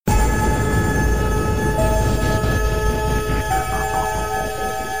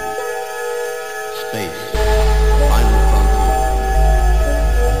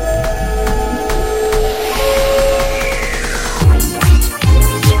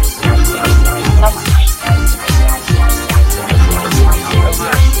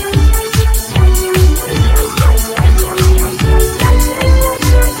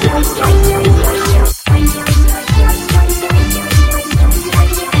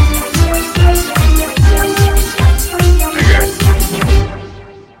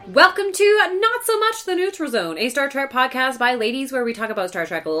Not So Much The Neutral Zone, a Star Trek podcast by ladies where we talk about Star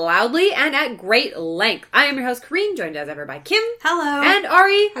Trek loudly and at great length. I am your host, Kareen, joined as ever by Kim. Hello. And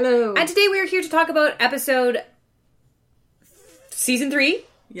Ari. Hello. And today we are here to talk about Season 3.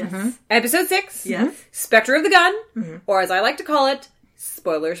 Yes. Mm-hmm. Episode 6. Yes. Spectre of the Gun, or as I like to call it,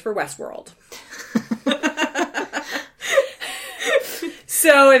 spoilers for Westworld.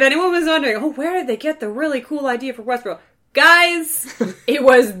 So if anyone was wondering, where did they get the really cool idea for Westworld? Guys, it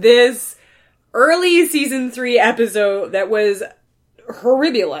was this early season 3 episode that was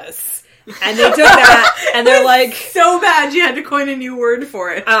horribulous. And they took that, and they're like... So bad you had to coin a new word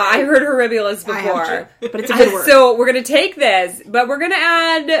for it. I heard horribulous before. But it's a good word. So we're going to take this, but we're going to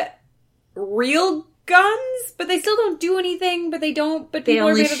add real guns, but they still don't do anything, but they don't, but people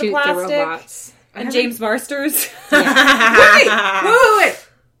are made of the plastic. The robots. And James Marsters. Yeah. Wait.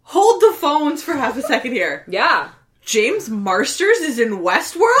 Hold the phones for half a second here. Yeah. James Marsters is in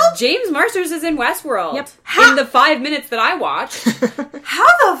Westworld? James Marsters is in Westworld. Yep. In the 5 minutes that I watched.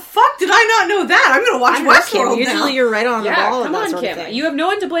 How the fuck did I not know that? I'm going to watch Westworld now. Usually you're right on the ball. Come on, Kim. You have no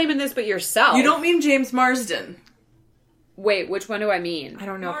one to blame in this but yourself. You don't mean James Marsden. Wait, which one do I mean? I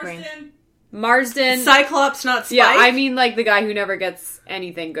don't know. Marsden. Cyclops, not Spike? Yeah, I mean like the guy who never gets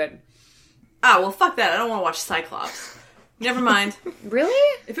anything good. Ah, well, fuck that. I don't want to watch Cyclops. Never mind.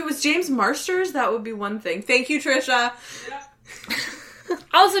 Really? If it was James Marsters, that would be one thing. Thank you, Trisha.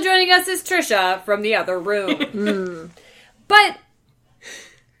 Also joining us is Trisha from the other room. But,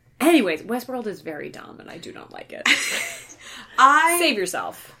 anyways, Westworld is very dumb, and I do not like it. Save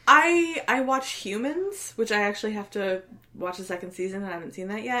yourself. I watch Humans, which I actually have to watch the second season. I haven't seen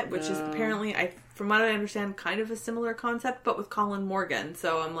that yet, which is apparently, from what I understand, kind of a similar concept, but with Colin Morgan.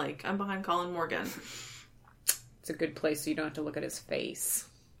 So I'm behind Colin Morgan. It's a good place so you don't have to look at his face.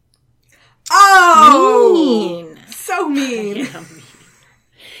 Oh! Mean. So mean. Yeah, mean.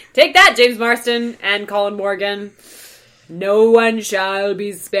 Take that, James Marsden and Colin Morgan. No one shall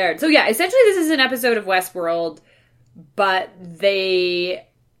be spared. So yeah, essentially this is an episode of Westworld, but they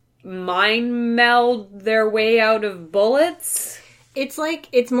mind meld their way out of bullets. It's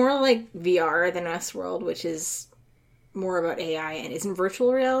more like VR than Westworld, which is more about AI and isn't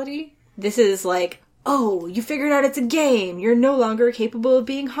virtual reality. This is like, oh, you figured out it's a game. You're no longer capable of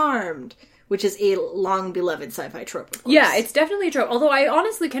being harmed. Which is a long-beloved sci-fi trope, of course. Yeah, it's definitely a trope. Although I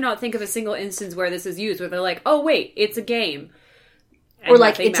honestly cannot think of a single instance where this is used, where they're like, oh, wait, it's a game. Or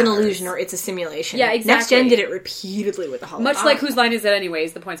like, it's an illusion, or it's a simulation. Yeah, exactly. Next Gen did it repeatedly with the Holodeck. Much like Whose Line Is It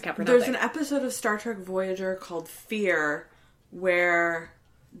Anyways? The points count for nothing. There's an episode of Star Trek Voyager called Fear, where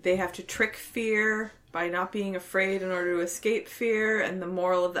they have to trick fear by not being afraid in order to escape fear, and the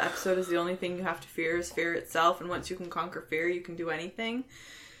moral of the episode is the only thing you have to fear is fear itself, and once you can conquer fear, you can do anything.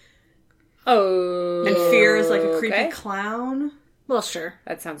 Oh. And fear is like a creepy clown. Well, sure.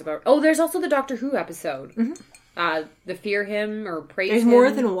 That sounds about... Oh, there's also the Doctor Who episode. Mm-hmm. The Fear Him or Praise There's Him. more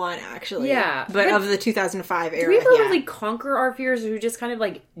than one, actually. Yeah. But of the 2005 era, do we ever really conquer our fears, or do we just kind of,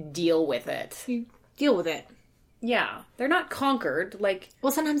 like, deal with it? You deal with it. Yeah. They're not conquered, like...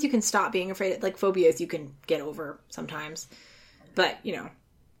 Well, sometimes you can stop being afraid. Like, phobias you can get over sometimes. But,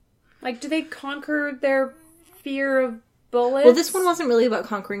 Like, do they conquer their fear of bullets? Well, this one wasn't really about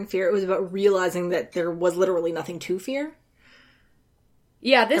conquering fear. It was about realizing that there was literally nothing to fear.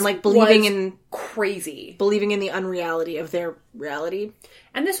 Yeah, this and believing in crazy. Believing in the unreality of their reality.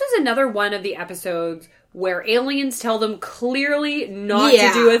 And this was another one of the episodes where aliens tell them clearly not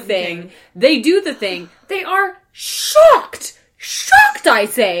to do a thing. Okay. They do the thing. They are shocked, I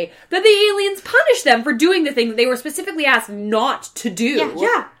say, that the aliens punish them for doing the thing that they were specifically asked not to do.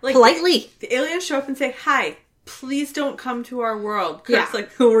 Yeah. Like, politely. The aliens show up and say, hi. Please don't come to our world. Kirk's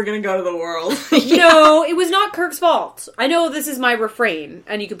like, we're gonna go to the world. No, it was not Kirk's fault. I know this is my refrain,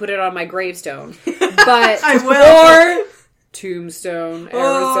 and you can put it on my gravestone. But I will. Or Tombstone,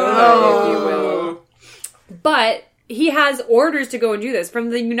 Arizona, if you will. But he has orders to go and do this from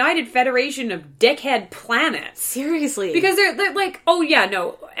the United Federation of Dickhead Planets. Seriously. Because they're like, oh yeah,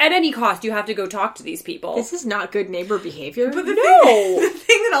 no, at any cost you have to go talk to these people. This is not good neighbor behavior. But the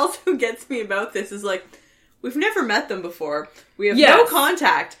thing that also gets me about this is like, we've never met them before. We have no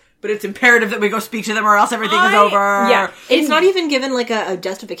contact, but it's imperative that we go speak to them or else everything is over. Yeah. It's not even given like a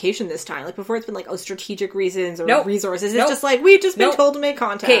justification this time. Like before it's been like, strategic reasons or resources. It's just like, we've just been told to make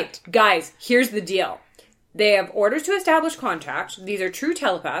contact. Okay, guys, here's the deal. They have orders to establish contact. These are true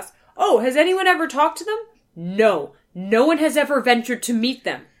telepaths. Oh, has anyone ever talked to them? No. No one has ever ventured to meet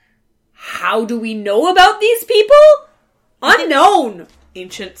them. How do we know about these people? Unknown.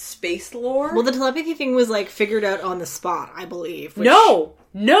 Ancient space lore? Well, the telepathy thing was, figured out on the spot, I believe. No!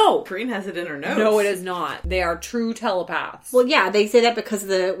 No! Karine has it in her notes. No, it is not. They are true telepaths. Well, yeah, they say that because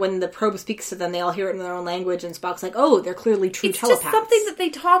when the probe speaks to them, they all hear it in their own language, and Spock's like, oh, they're clearly true telepaths. It's just something that they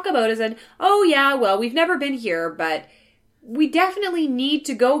talk about as an, oh yeah, well, we've never been here, but we definitely need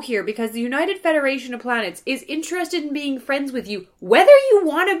to go here because the United Federation of Planets is interested in being friends with you, whether you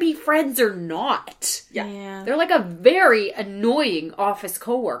want to be friends or not. Yeah. They're like a very annoying office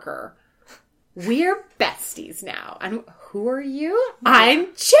coworker. We're besties now. And who are you? I'm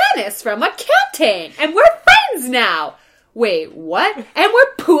Janice from accounting. And we're friends now. Wait, what? And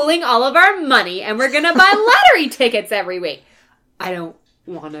we're pooling all of our money and we're going to buy lottery tickets every week. I don't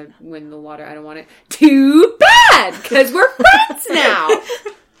want to win the lottery. I don't want it. Too bad, because we're friends now.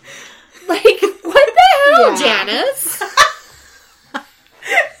 Like, what the hell, Janice?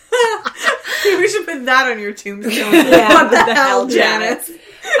 We should put that on your tombstone. Yeah, what the hell, Janice?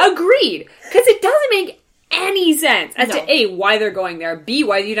 Agreed. Because it doesn't make any sense as to A, why they're going there, B,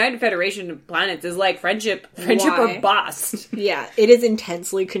 why the United Federation of Planets is like friendship or bust. Yeah, it is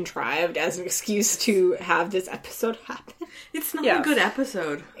intensely contrived as an excuse to have this episode happen. It's not a good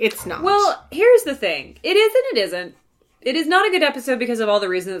episode. It's not. Well, here's the thing. It is and it isn't. It is not a good episode because of all the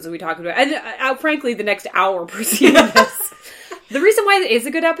reasons that we talked about. And frankly, the next hour preceding this. The reason why it is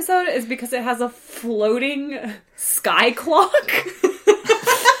a good episode is because it has a floating sky clock.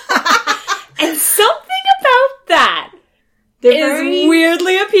 And something about that is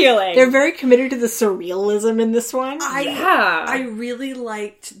weirdly appealing. They're very committed to the surrealism in this one. I really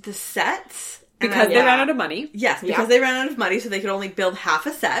liked the sets. Because they ran out of money. Yes, because they ran out of money, so they could only build half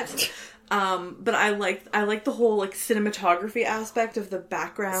a set. But I like the whole like cinematography aspect of the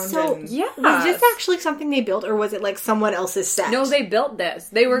background. So and... was this actually something they built, or was it like someone else's set? No, they built this.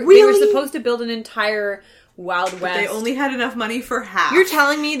 They were supposed to build an entire Wild West. They only had enough money for half. You're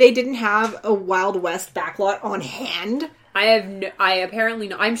telling me they didn't have a Wild West backlot on hand? I apparently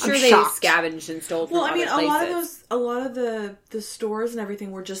know. I'm sure they scavenged and stole from other places. a lot of the stores and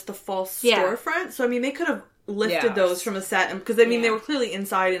everything were just the false storefront. So I mean, they could have lifted those from a set, because I mean they were clearly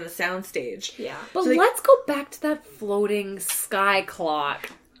inside in a soundstage. Yeah, but let's go back to that floating sky clock.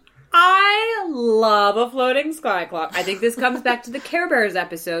 I love a floating sky clock. I think this comes back to the Care Bears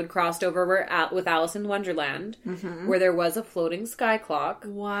episode crossed over with Alice in Wonderland, where there was a floating sky clock.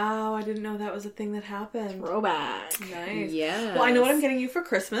 Wow, I didn't know that was a thing that happened. Throwback. Nice. Yeah. Well, I know what I'm getting you for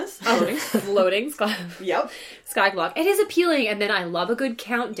Christmas. Floating sky. Yep. Sky clock. It is appealing, and then I love a good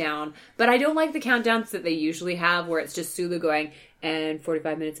countdown, but I don't like the countdowns that they usually have, where it's just Sulu going, and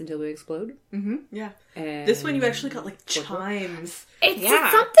 45 minutes until we explode. Mm-hmm. Yeah. And this one you actually got like chimes. It's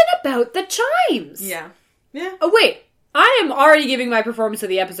something about the chimes. Yeah. Yeah. Oh wait, I am already giving my performance of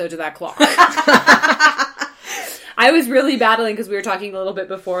the episode to that clock. I was really battling because we were talking a little bit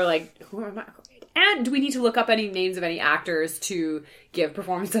before, like, who am I? And do we need to look up any names of any actors to give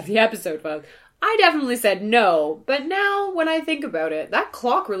performance of the episode of? I definitely said no, but now when I think about it, that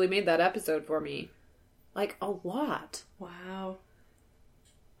clock really made that episode for me. Like, a lot. Wow.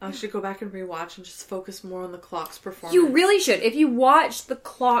 I should go back and rewatch and just focus more on the clock's performance. You really should. If you watch the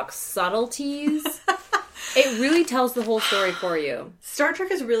clock's subtleties, it really tells the whole story for you. Star Trek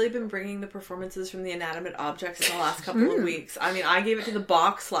has really been bringing the performances from the inanimate objects in the last couple of weeks. I mean, I gave it to the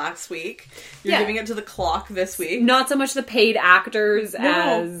box last week. You're giving it to the clock this week. Not so much the paid actors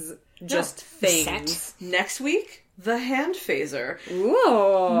as just things. Set. Next week, the hand phaser.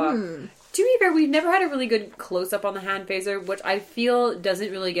 Ooh. To be fair, we've never had a really good close-up on the hand phaser, which I feel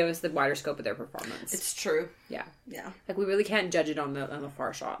doesn't really give us the wider scope of their performance. It's true. Yeah. Yeah. Like, we really can't judge it on the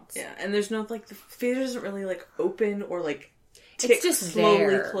far shots. Yeah, and there's no, like, the phaser doesn't really, like, open or, like, it's just slowly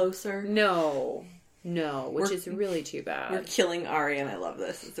there. Closer. No, which is really too bad. We're killing Ari, and I love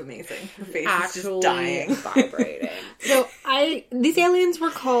this. It's amazing. Her face Actually is just dying. vibrating. So, these aliens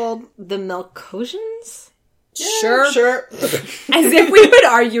were called the Melkosians? Yeah, sure. As if we would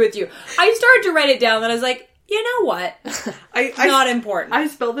argue with you. I started to write it down, and I was like, you know what? Not important. I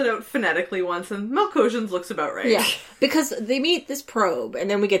spelled it out phonetically once, and Melkosians looks about right. Yeah, because they meet this probe, and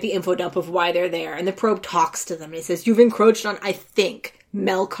then we get the info dump of why they're there, and the probe talks to them, and he says, you've encroached on, I think,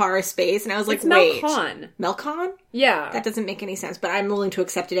 Melkar space, and I was like, wait. Melkon. Melkon? Yeah. That doesn't make any sense, but I'm willing to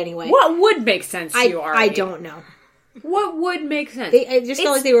accept it anyway. What would make sense to you, Ari? I don't know. What would make sense? I just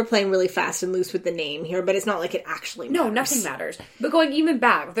felt like they were playing really fast and loose with the name here, but it's not like it actually matters. No, nothing matters. But going even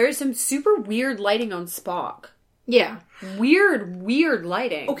back, there's some super weird lighting on Spock. Yeah. Weird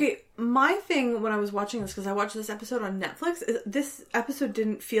lighting. Okay, my thing when I was watching this, because I watched this episode on Netflix, is this episode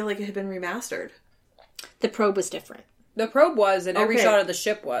didn't feel like it had been remastered. The probe was different. The probe was, and every shot of the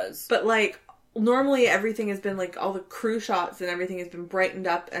ship was. But, like, normally everything has been, like, all the crew shots and everything has been brightened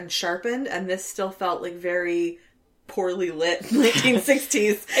up and sharpened, and this still felt, like, very poorly lit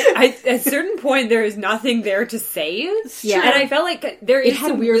 1960s. At a certain point, there is nothing there to save. Yeah. And I felt like there is had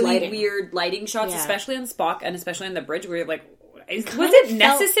some weird really lighting. weird lighting shots, Yeah. especially on Spock and especially on the bridge, where you're like, was kind it of felt-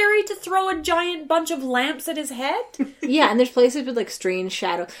 necessary to throw a giant bunch of lamps at his head? Yeah, and there's places with, like, strange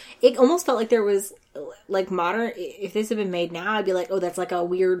shadow. It almost felt like there was, like, modern... If this had been made now, I'd be like, oh, that's, like, a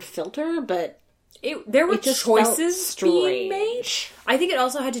weird filter, but... There were It just felt choices being made. strange. I think it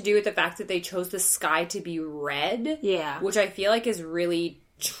also had to do with the fact that they chose the sky to be red. Yeah. Which I feel like is really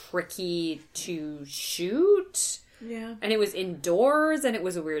tricky to shoot. Yeah. And it was indoors, and it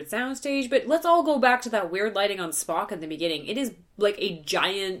was a weird soundstage. But let's all go back to that weird lighting on Spock at the beginning. It is like a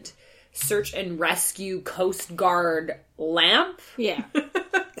giant search and rescue Coast Guard lamp Yeah.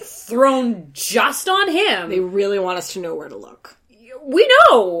 thrown just on him. They really want us to know where to look. We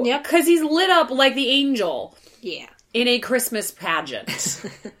know! Yep. Because he's lit up like the angel Yeah. in a Christmas pageant.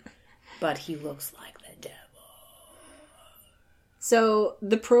 But he looks like the devil. So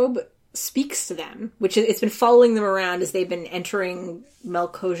the probe speaks to them, which it's been following them around as they've been entering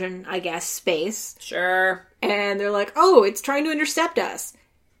Melkosian, I guess, space. Sure. And they're like, oh, it's trying to intercept us.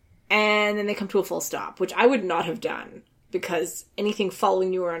 And then they come to a full stop, which I would not have done, because anything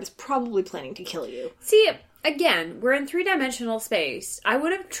following you around is probably planning to kill you. See, again, we're in 3-dimensional space. I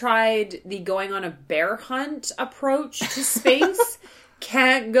would have tried the going on a bear hunt approach to space.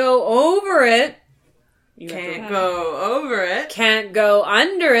 Can't go over it. You have Can't to- go over it. Can't go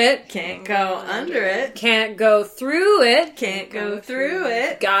under it. Can't go under it. Can't go through it. Can't go through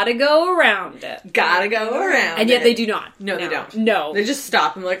it. Gotta go around it. Gotta go around And yet it. they do not. No, they don't. No. They just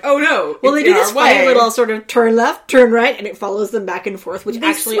stop and like, oh no. Well, they it's do in this our funny way. little sort of turn left, turn right, and it follows them back and forth, which They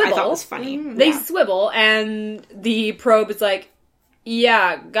actually I swivel. thought was funny. They Yeah. swivel, and the probe is like,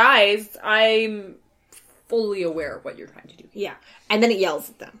 yeah, guys, I'm fully aware of what you're trying to do. Yeah. And then it yells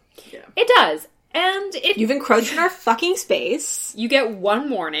at them. It does. And You've encroached in our fucking space. you get one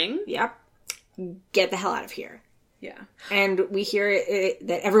warning. Yep. Get the hell out of here. Yeah. And we hear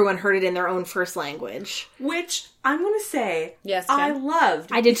that everyone heard it in their own first language. Which I'm going to say, Yes, I Jen?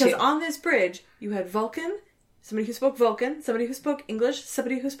 loved. I did because too. on this bridge, you had Vulcan, somebody who spoke Vulcan, somebody who spoke English,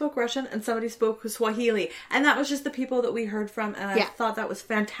 somebody who spoke Russian, and somebody who spoke Swahili. And that was just the people that we heard from, and I Yeah. thought that was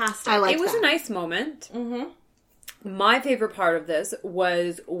fantastic. I like It was that. a nice moment. Mm-hmm. My favorite part of this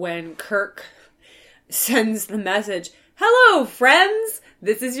was when Kirk sends the message, "Hello, friends!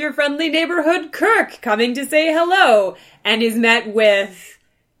 This is your friendly neighborhood Kirk coming to say hello," and is met with,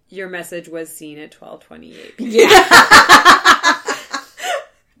 "Your message was seen at 12:28 p.m."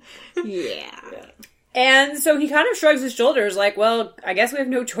 Yeah. And so he kind of shrugs his shoulders like, well, I guess we have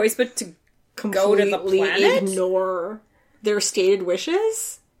no choice but to go to the Completely planet? ignore their stated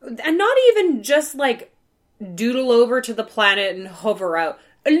wishes. And not even just like doodle over to the planet and hover out.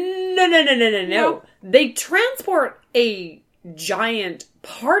 No. Nope. They transport a giant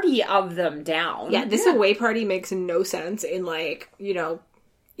party of them down. Yeah, this away party makes no sense in, like, you know,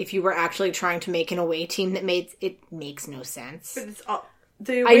 if you were actually trying to make an away team that made it makes no sense. But it's all,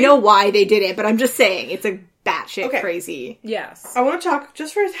 I know why they did it, but I'm just saying it's a batshit Okay. crazy. Yes. I want to talk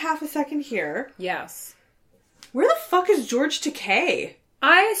just for half a second here. Yes. Where the fuck is George Takei?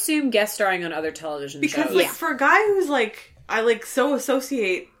 I assume guest starring on other television Because, shows. like, for a guy who's, like, I, like, so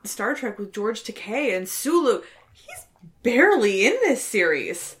associate Star Trek with George Takei and Sulu, he's barely in this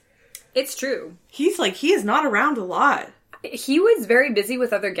series. It's true. He's, like, he is not around a lot. He was very busy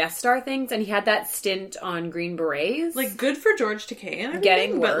with other guest star things, and he had that stint on Green Berets. Like, good for George Takei and everything,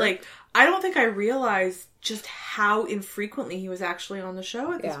 Getting but, work. like, I don't think I realized just how infrequently he was actually on the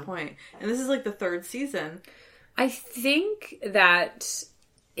show at this point. And this is, like, the third season. I think that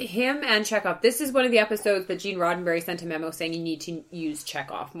him and Chekhov, this is one of the episodes that Gene Roddenberry sent a memo saying you need to use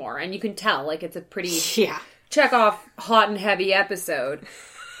Chekhov more. And you can tell, like, it's a pretty Yeah. Chekhov hot and heavy episode.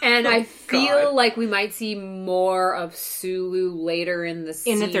 And I feel God. like we might see more of Sulu later in the In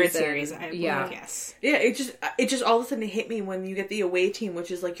season. the third series, I yeah. guess. Yeah, it just all of a sudden hit me when you get the away team, which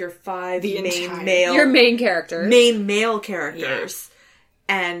is, like, your five The main entire- male... Your main characters. main male characters.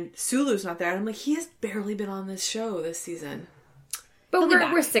 And Sulu's not there. And I'm like, he has barely been on this show this season. But be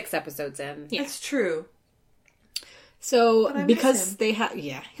back. we're 6 episodes in. Yeah. That's true. So, I miss because him. they have...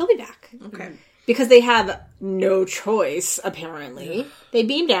 Yeah, he'll be back. Okay. Because they have no choice, apparently, they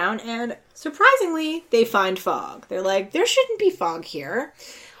beam down and, surprisingly, they find fog. They're like, there shouldn't be fog here.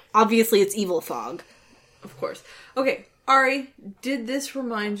 Obviously, it's evil fog. Of course. Okay, Ari, did this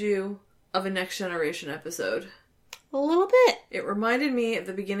remind you of a Next Generation episode? A little bit. It reminded me of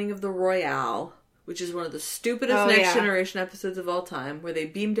the beginning of The Royale, which is one of the stupidest Oh, Next yeah. Generation episodes of all time, where they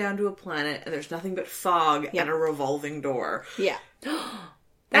beam down to a planet and there's nothing but fog Yeah. and a revolving door. Yeah.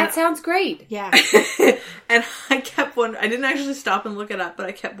 That sounds great. Yeah. And I kept wondering, I didn't actually stop and look it up, but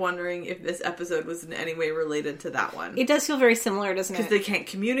I kept wondering if this episode was in any way related to that one. It does feel very similar, doesn't it? Because they can't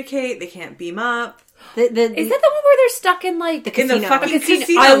communicate, they can't beam up. Is that the one where they're stuck in, like, the casino? In the fucking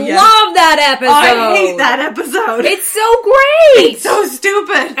casino. I love that episode. I hate that episode. It's so great. It's so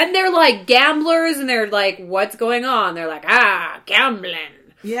stupid. And they're, like, gamblers, and they're like, what's going on? They're like, gambling.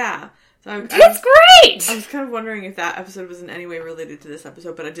 Yeah. So It's great! I was kind of wondering if that episode was in any way related to this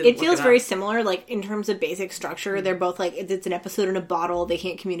episode, but I didn't. It feels very similar, like, in terms of basic structure. They're both, like, it's an episode in a bottle. They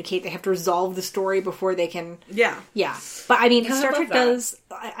can't communicate. They have to resolve the story before they can... Yeah. Yeah. But, I mean, I Star Trek love that. does...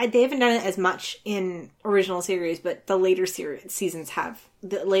 they haven't done it as much in original series, but the later seasons have.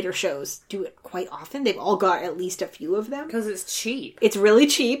 The later shows do it quite often. They've all got at least a few of them. Because it's cheap. It's really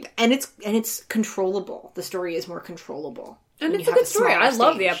cheap, and it's controllable. The story is more controllable. And when it's you a have good story. smaller I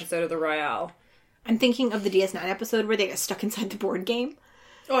love the stage. episode of The Royale. I'm thinking of the DS9 episode where they get stuck inside the board game.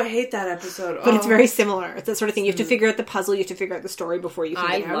 Oh, I hate that episode. But it's very similar. It's that sort of thing. You have to figure out the puzzle. You have to figure out the story before you can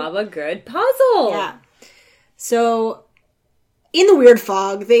I get out. love a good puzzle. Yeah. So, in the weird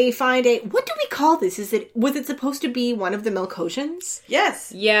fog, they find a... What do we call this? Was it supposed to be one of the Melkosians?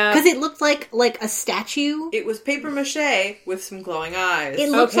 Yes. Yeah. Because it looked like a statue. It was paper mache with some glowing eyes. It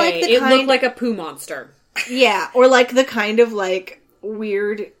looked Okay, like the it kind... looked like a poo monster. Yeah, or like the kind of, like,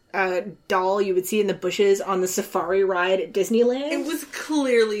 weird... doll you would see in the bushes on the safari ride at Disneyland. It was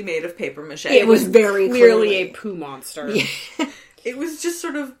clearly made of paper mache. It was very Clearly a poo monster. Yeah. It was just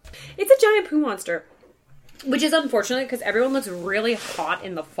sort of... It's a giant poo monster. Which is unfortunate because everyone looks really hot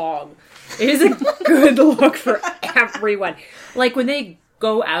in the fog. It is a good look for everyone. Like when they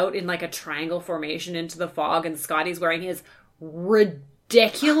go out in like a triangle formation into the fog and Scotty's wearing his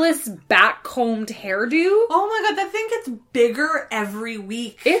ridiculous back-combed hairdo. Oh my god, that thing gets bigger every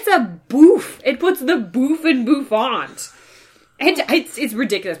week. It's a boof. It puts the boof in bouffant. It's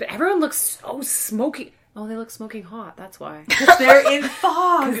ridiculous, but everyone looks so smoky. Oh, they look smoking hot. That's why. They're in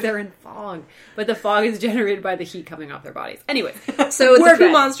fog. Because they're in fog. But the fog is generated by the heat coming off their bodies. Anyway. So the we're poo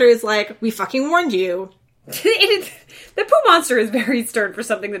good. monster is like, we fucking warned you. The poo monster is very stern for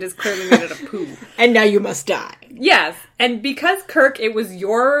something that is clearly made out of poo. And now you must die. Yes. And because, Kirk, it was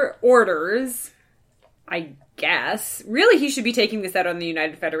your orders, I guess. Really, he should be taking this out on the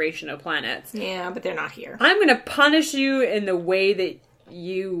United Federation of Planets. Yeah, but they're not here. I'm going to punish you in the way that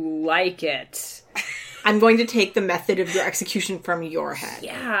you like it. I'm going to take the method of your execution from your head.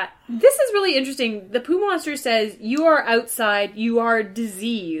 Yeah. This is really interesting. The poo monster says, you are outside, you are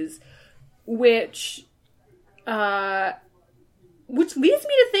disease, which leads me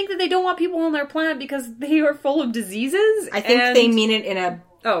to think that they don't want people on their planet because they are full of diseases. I think they mean it in a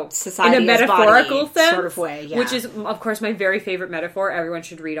society in a metaphorical body sense sort of way, yeah. Which is, of course, my very favorite metaphor. Everyone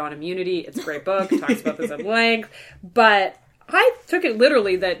should read On Immunity. It's a great book. It talks about this at length. But I took it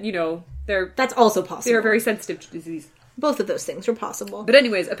literally that, that's also possible. They're very sensitive to disease. Both of those things are possible. But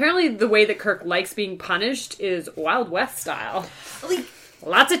anyways, apparently the way that Kirk likes being punished is Wild West style. Like,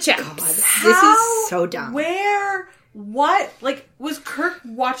 lots of chaps. This is so dumb. Where? What? Like, was Kirk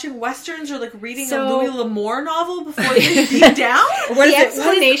watching westerns or like reading a Louis L'Amour novel before they beat down? What is The it?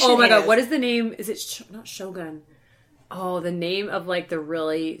 explanation Oh my god! is- What is the name? Is it not Shogun? Oh, the name of like the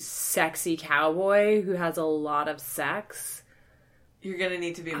really sexy cowboy who has a lot of sex. You're gonna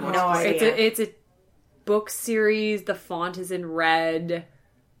need to be more. No specific. idea. It's a book series. The font is in red.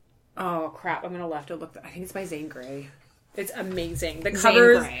 Oh crap! I'm gonna have to look. I think it's by Zane Grey. It's amazing. The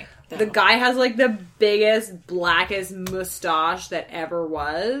covers. Grey, though. The guy has like the biggest, blackest mustache that ever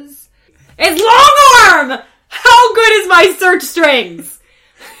was. It's Long Arm. How good is my search strings?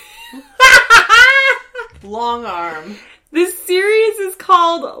 Long Arm. This series is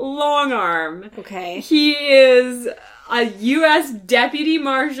called Long Arm. Okay. He is a U.S. deputy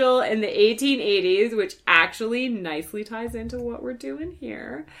marshal in the 1880s, which actually nicely ties into what we're doing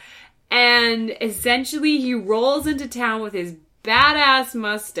here. And essentially, he rolls into town with his badass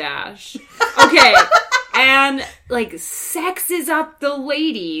mustache. Okay. And, like, sexes up the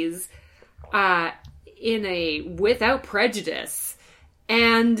ladies in a Without Prejudice.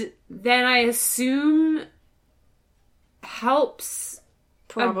 And then I assume helps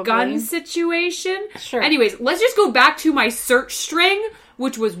Probably. a gun situation. Sure. Anyways, let's just go back to my search string,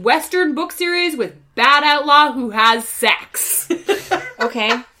 which was Western book series with bad outlaw who has sex.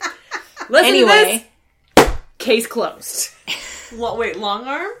 Okay. Listen Anyway. to this. Case closed. Wait, Long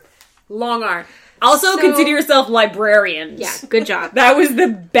Arm? Long Arm. Also, So- consider yourself librarians. Yeah, good job. That was the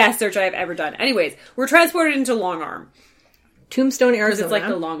best search I've ever done. Anyways, we're transported into Long Arm. Tombstone, Arizona. it's like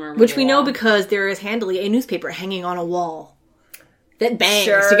the Long Arm of Which the we know law. because there is handily a newspaper hanging on a wall. that bangs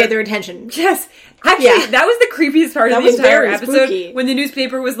Sure. to get their attention. Yes. Actually, Yeah. that was the creepiest part That of the was entire very episode. spooky. When the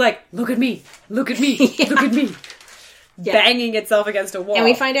newspaper was like, look at me, look at me, look at me. Yeah. Banging itself against a wall. And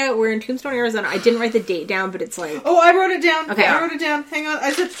we find out we're in Tombstone, Arizona. I didn't write the date down, but it's like... Oh, I wrote it down. Okay. I wrote it down. Hang on. I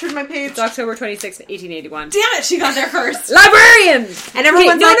just have to turn my page. It's October 26th, 1881. Damn it, she got there first. Librarian! And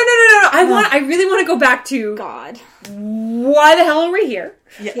everyone's no, like... no. I really want to go back to God. why the hell are we here?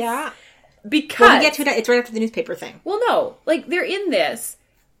 Yes. Yeah. Because... Well, we get to it. It's right after the newspaper thing. Well, no. Like, they're in this.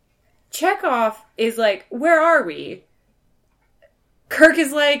 Chekhov is like, where are we? Kirk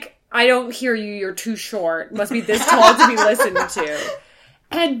is like, I don't hear you, you're too short. Must be this tall to be listened to.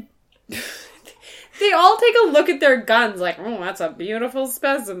 And they all take a look at their guns like, oh, that's a beautiful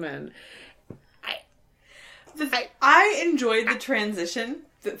specimen. I enjoyed the transition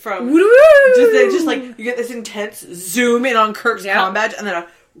from Woo! just like you get this intense zoom in on Kirk's combat and then a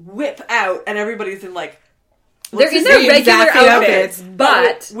whip out and everybody's in like they're in their regular exactly outfits,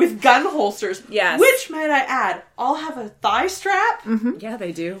 but with gun holsters. Yes. Which, might I add, all have a thigh strap. Mm-hmm. yeah,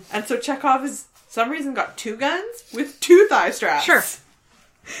 they do. And so Chekhov has, some reason, got two guns with two thigh straps. Sure.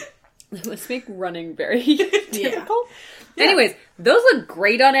 Let's make running very difficult. Yeah. Anyways, those look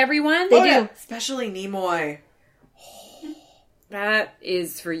great on everyone. They do. Yeah. Especially Nimoy. That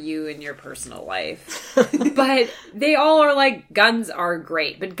is for you in your personal life. But they all are like, guns are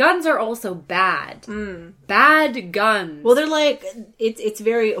great. But guns are also bad. Bad guns. Well, they're like, it's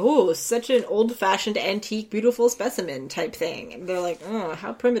very, such an old-fashioned, antique, beautiful specimen type thing. And they're like, oh,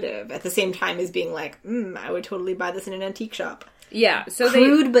 how primitive. At the same time as being like, I would totally buy this in an antique shop. Yeah, so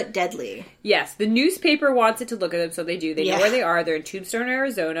Crude but deadly. Yes, the newspaper wants it to look at them, so they do. They know Yeah. where they are. They're in Tombstone,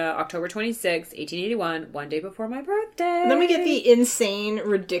 Arizona, October 26, 1881, one day before my birthday. And then we get the insane,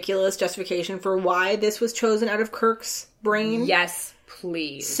 ridiculous justification for why this was chosen out of Kirk's brain. Yes,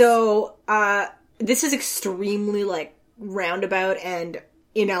 please. So, this is extremely, like, roundabout and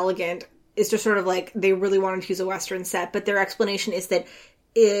inelegant. It's just sort of like, they really wanted to use a Western set, but their explanation is that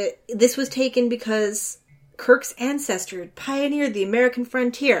this was taken because Kirk's ancestors pioneered the American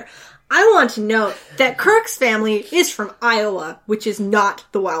frontier. I want to note that Kirk's family is from Iowa, which is not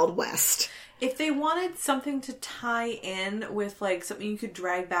the Wild West. If they wanted something to tie in with, like, something you could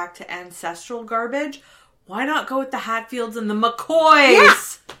drag back to ancestral garbage, why not go with the Hatfields and the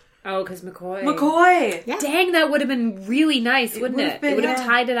McCoys? Yeah. Oh, because McCoy. McCoy! Yeah. Dang, that would have been really nice, wouldn't would've it? been, It would have yeah.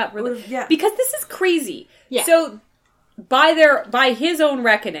 tied it up really. Would've, yeah. Because this is crazy. Yeah. So, by his own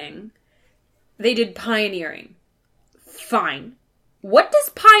reckoning, they did pioneering. Fine. What does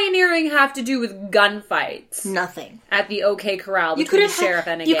pioneering have to do with gunfights? Nothing. At the OK Corral You between could the have sheriff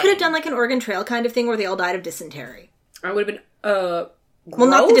and a You gang. could have done like an Oregon Trail kind of thing where they all died of dysentery. I would have been, Well,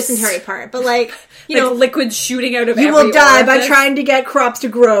 not the gross. dysentery part, but like, you Like know, liquids shooting out of you every will die by orifice. trying to get crops to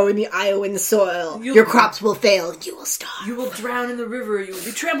grow in the Iowan soil. Your crops will fail and you will starve. You will drown in the river. You will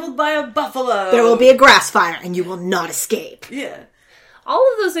be trampled by a buffalo. There will be a grass fire and you will not escape. Yeah. All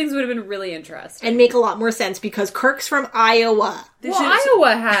of those things would have been really interesting. And make a lot more sense because Kirk's from Iowa. Well,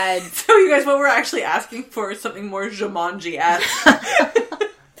 Iowa had... So you guys, what we're actually asking for is something more Jumanji-esque.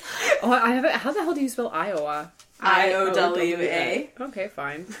 How the hell do you spell Iowa? I-O-W-A. Okay,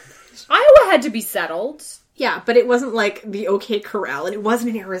 fine. Iowa had to be settled. Yeah, but it wasn't like the OK Corral and it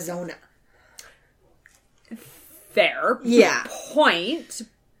wasn't in Arizona. Fair. Yeah. Point.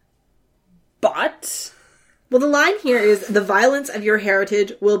 But... Well, the line here is, the violence of your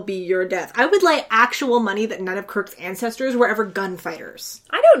heritage will be your death. I would lay actual money that none of Kirk's ancestors were ever gunfighters.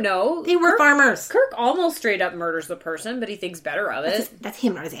 I don't know. They were farmers. Kirk almost straight up murders the person, but he thinks better of it. That's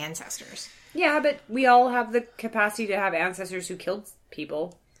him, not his ancestors. Yeah, but we all have the capacity to have ancestors who killed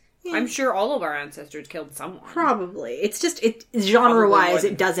people. Yeah. I'm sure all of our ancestors killed someone. Probably. It's just, genre-wise,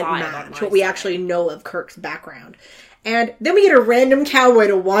 it doesn't match what we actually know of Kirk's background. And then we get a random cowboy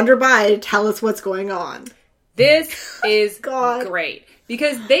to wander by to tell us what's going on. This is God. great.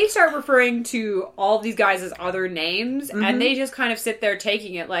 Because they start referring to all of these guys as other names, and they just kind of sit there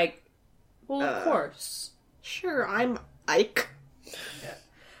taking it like, well, of course. Sure, I'm Ike.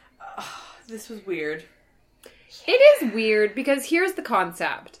 This was weird. It is weird, because here's the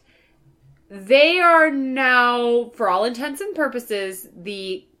concept. They are now, for all intents and purposes,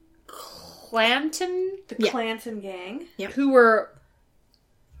 the Clanton... The Clanton gang. Who were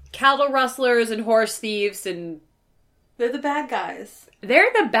cattle rustlers and horse thieves, and... They're the bad guys.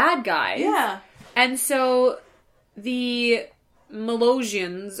 They're the bad guys. Yeah. And so the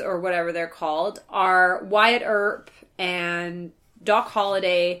Melosians, or whatever they're called, are Wyatt Earp and Doc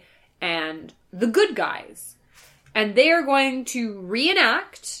Holliday and the good guys. And they are going to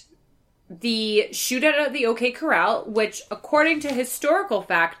reenact the shootout at the OK Corral, which, according to historical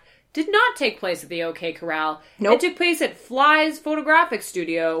fact, did not take place at the OK Corral. Nope. It took place at Fly's Photographic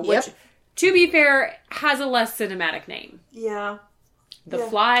Studio, which, to be fair, has a less cinematic name. Yeah. The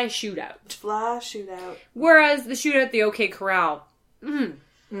Fly Shootout. Fly Shootout. Whereas the shootout at the OK Corral,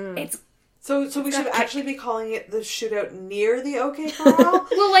 it's... So we should actually be calling it the shootout near the OK Corral?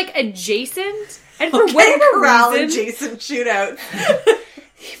 Well, like, adjacent. And for OK whatever Corral reason... adjacent shootout.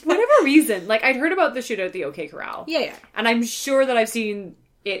 Whatever reason. Like, I'd heard about the shootout at the OK Corral. Yeah. And I'm sure that I've seen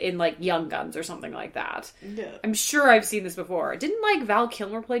it in, like, Young Guns or something like that. Yeah. I'm sure I've seen this before. Didn't, like, Val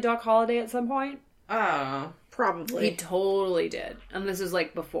Kilmer play Doc Holliday at some point? Oh. Probably. He totally did. And this is,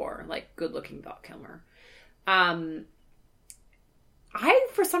 like, before. Like, good-looking Val Kilmer. I,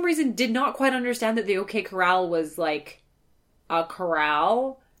 for some reason, did not quite understand that the OK Corral was, like, a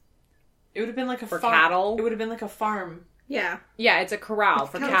corral. It would have been like a for farm. cattle. It would have been like a farm. Yeah. Yeah, it's a corral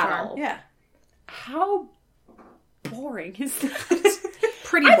for cattle. Farm. Yeah. How boring is that?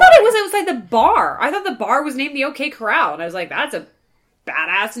 Pretty I boring. thought it was outside the bar. I thought the bar was named the OK Corral. And I was like, that's a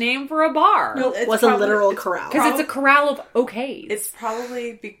badass name for a bar. No, It was a literal corral. Because it's a corral of OKs. It's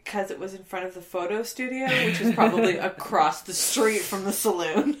probably because it was in front of the photo studio, which is probably across the street from the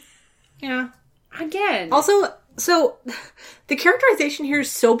saloon. Yeah. Again. Also, so the characterization here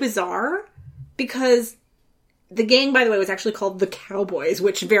is so bizarre because the gang, by the way, was actually called the Cowboys,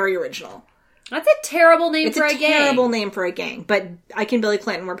 which is very original. That's a terrible name It's for a a gang. terrible name for a gang, but Ike and Billy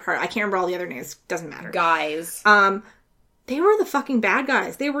Clinton were part. I can't remember all the other names. Doesn't matter. Guys. They were the fucking bad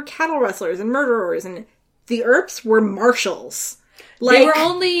guys. They were cattle rustlers and murderers, and the Earps were marshals. Like, they were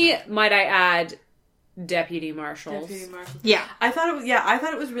only, might I add, deputy marshals. Deputy Marshal. yeah. I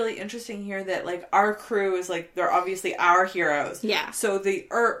thought it was really interesting here that, like, our crew is, like, they're obviously our heroes. Yeah. So the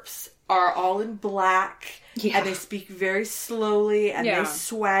Earps are all in black, and they speak very slowly, and they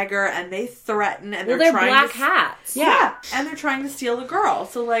swagger, and they threaten, and Well, they're they're trying black to... hats. Yeah. And they're trying to steal the girl.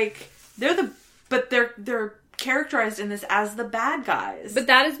 So, like, they're characterized in this as the bad guys. But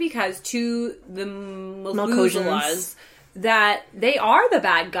that is because to the Malcosians, Malcosians, that they are the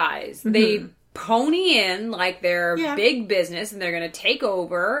bad guys. Mm-hmm. They pony in like they're big business and they're going to take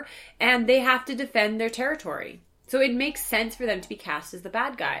over and they have to defend their territory. So it makes sense for them to be cast as the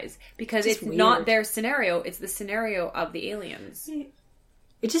bad guys because it's not their scenario, it's the scenario of the aliens.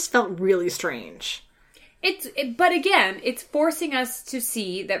 It just felt really strange. But again, it's forcing us to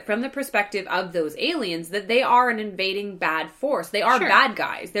see that from the perspective of those aliens, that they are an invading bad force. They are bad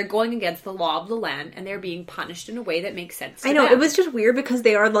guys. They're going against the law of the land, and they're being punished in a way that makes sense to I know, them. it was just weird because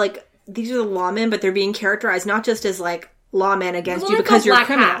they are like, these are the lawmen, but they're being characterized not just as like lawmen against you because you're a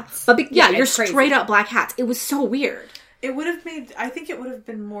criminal. Hats. But you're it's crazy. straight up black hats. It was so weird. I think it would have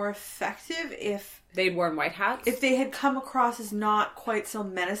been more effective if they'd worn white hats? If they had come across as not quite so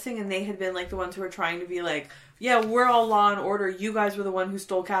menacing and they had been like the ones who were trying to be like, yeah, we're all law and order. You guys were the one who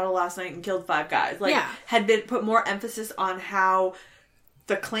stole cattle last night and killed 5 guys. Like, had been put more emphasis on how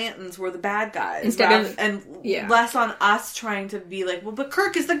the Clantons were the bad guys. Instead of... And less on us trying to be like, well, but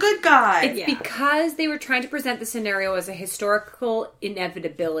Kirk is the good guy. It's because they were trying to present the scenario as a historical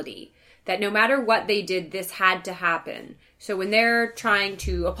inevitability. That no matter what they did, this had to happen. So when they're trying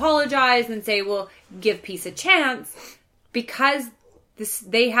to apologize and say, well, give peace a chance, because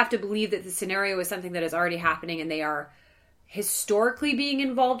they have to believe that the scenario is something that is already happening and they are historically being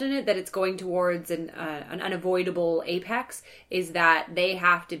involved in it, that it's going towards an unavoidable apex, is that they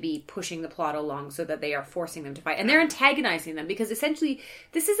have to be pushing the plot along so that they are forcing them to fight. And they're antagonizing them because essentially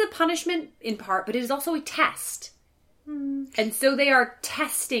this is a punishment in part, but it is also a test. And so they are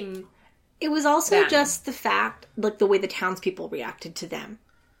testing. It was also just the fact, like, the way the townspeople reacted to them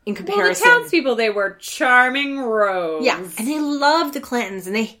in comparison. Well, the townspeople, they were charming rogues. Yeah, and they loved the Clintons,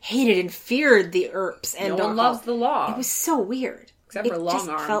 and they hated and feared the Earps. And no one loves the law. It was so weird. Except for Long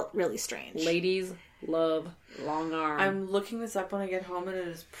Arm. It felt really strange. Ladies love Long Arm. I'm looking this up when I get home, and it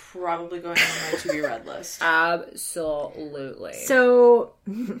is probably going on my to-be read list. Absolutely. So...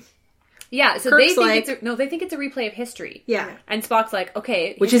 Yeah, so Kirk's they think it's a replay of history. Yeah. And Spock's like,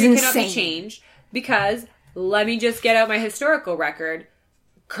 okay, which is cannot insane. be changed because let me just get out my historical record.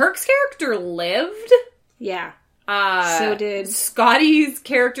 Kirk's character lived. Yeah. So did Scotty's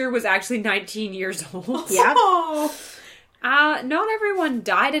character was actually 19 years old. Yeah. Not everyone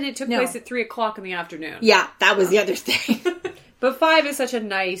died, and it took place at 3:00 in the afternoon. Yeah, that was the other thing. But 5 is such a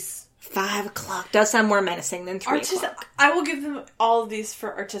nice. 5:00 does sound more menacing than 3:00. I will give them all of these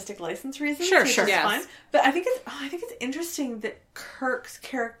for artistic license reasons. Sure, which sure. is Yes. fine. But I think it's interesting that Kirk's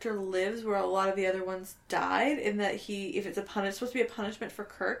character lives where a lot of the other ones died, in that if it's supposed to be a punishment for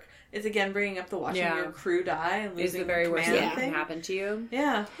Kirk, it's again bringing up the watching your crew die and losing is the very worst command thing that can happen to you.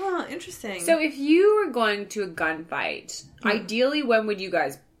 Yeah. Huh, interesting. So if you were going to a gunfight, ideally when would you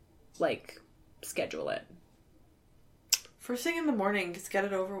guys like, schedule it. First thing in the morning, just get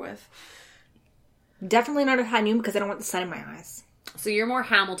it over with. Definitely not at high noon because I don't want the sun in my eyes. So you're more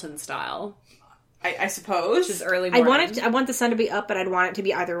Hamilton style. I suppose. Which is early morning. I want the sun to be up, but I'd want it to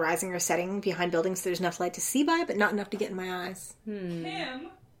be either rising or setting behind buildings so there's enough light to see by, but not enough to get in my eyes. Kim,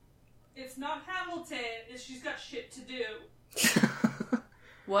 it's not Hamilton, it's she's got shit to do.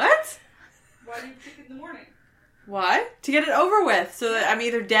 What? Why do you pick it in the morning? What? To get it over with, so that I'm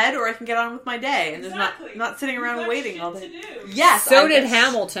either dead or I can get on with my day, and Exactly. there's not sitting around You've got waiting shit all day. to do. Yes, So did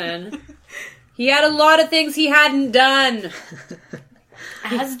Hamilton. He had a lot of things he hadn't done.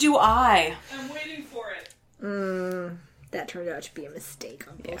 As do I. I'm waiting for it. That turned out to be a mistake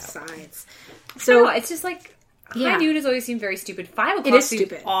on both sides. So So it's just like Yeah. high noon has always seemed very stupid. 5 o'clock It is seems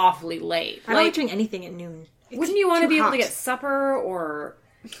stupid. awfully late. I don't like doing anything at noon. Wouldn't you want to too be able to hot. get supper or?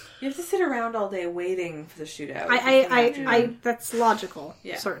 You have to sit around all day waiting for the shootout. I that's logical.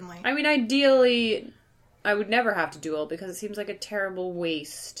 Yeah. Certainly. I mean, ideally, I would never have to duel because it seems like a terrible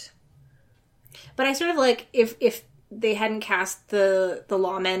waste. But I sort of like if they hadn't cast the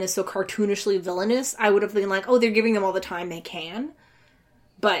lawmen as so cartoonishly villainous, I would have been like, oh, they're giving them all the time they can.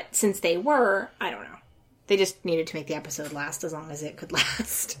 But since they were, I don't know. They just needed to make the episode last as long as it could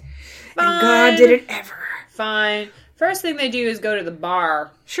last. Fine. And God did it ever. Fine. First thing they do is go to the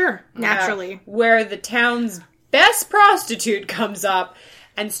bar. Sure, naturally. Where the town's best prostitute comes up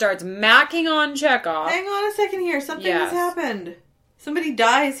and starts macking on Chekhov. Hang on a second here. Something Yes. has happened. Somebody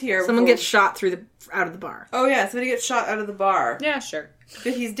dies here. Someone before- gets shot out of the bar. Oh yeah, somebody gets shot out of the bar. Yeah, sure.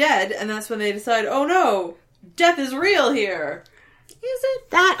 But he's dead, and that's when they decide, oh no, death is real here. Is it?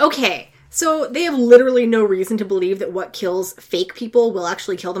 That, okay. So they have literally no reason to believe that what kills fake people will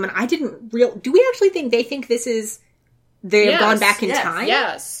actually kill them. And I didn't do we actually think they think this is, they have Yes, gone back in yes, time?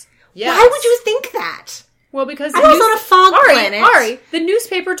 Yes. Why would you think that? Well, because I was on a fog planet. Ari, the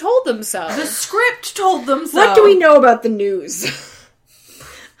newspaper told them so. The script told them so. What do we know about the news?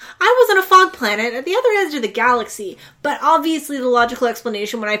 I was on a fog planet at the other edge of the galaxy, but obviously the logical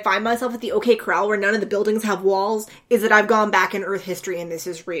explanation when I find myself at the OK Corral where none of the buildings have walls is that I've gone back in Earth history and this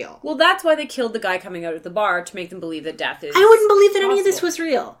is real. Well, that's why they killed the guy coming out of the bar to make them believe that death is. I wouldn't believe that any of this possible. was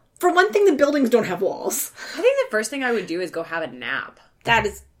real. For one thing, the buildings don't have walls. I think the first thing I would do is go have a nap. That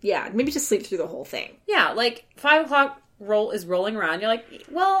is, yeah, maybe just sleep through the whole thing. Yeah, like 5 o'clock is rolling around. You're like,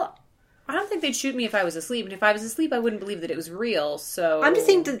 well, I don't think they'd shoot me if I was asleep, and if I was asleep, I wouldn't believe that it was real. So I'm just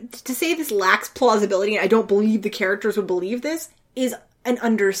saying to say this lacks plausibility, and I don't believe the characters would believe this, is an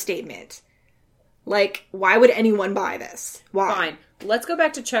understatement. Like, why would anyone buy this? Why? Fine. Let's go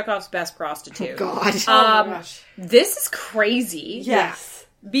back to Chekhov's best prostitute. God. Oh my gosh. This is crazy. Yes.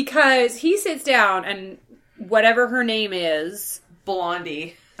 Because he sits down and whatever her name is,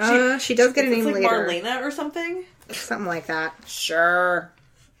 Blondie. She does get a name It's like later. Marlena or something? Something like that. sure.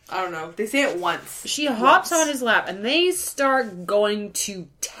 I don't know. They say it once. She hops on his lap and they start going to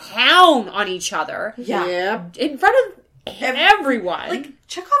town on each other Yeah. Yep. in front of everyone. Like,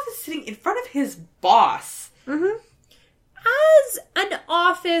 Chekhov is sitting in front of his boss. as an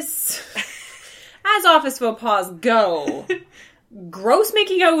office, as office faux pas go, gross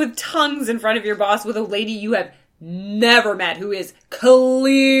making out with tongues in front of your boss with a lady you have never met who is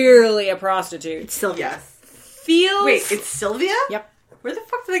clearly a prostitute. Sylvia. Yes. Feels Wait, it's Sylvia? Yep. Where the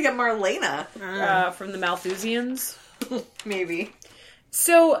fuck did they get Marlena? from the Malthusians. Maybe.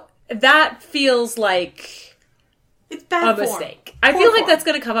 So that feels like It's bad a form. mistake. I Poor feel like form. that's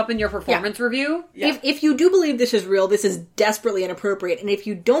going to come up in your performance review. Yeah. If you do believe this is real, this is desperately inappropriate. And if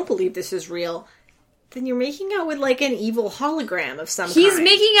you don't believe this is real, then you're making out with like an evil hologram of some He's kind.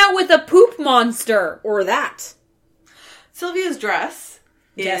 making out with a poop monster. Or that. Sylvia's dress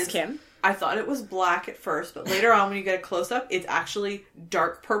is... Yes, Kim. I thought it was black at first, but later on when you get a close-up, it's actually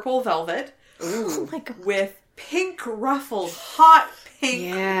dark purple velvet Oh my god. with pink ruffles, hot pink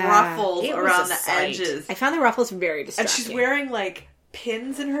Yeah. ruffles It was around a the sight. edges. I found the ruffles very And distracting. she's wearing, like,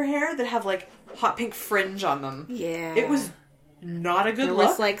 pins in her hair that have, like, hot pink fringe on them. Yeah. It was not a good There look.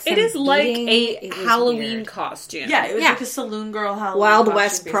 was like some It is like beating. a It was Halloween weird. costume. yeah, it was Yeah. like a saloon girl Halloween Wild costume,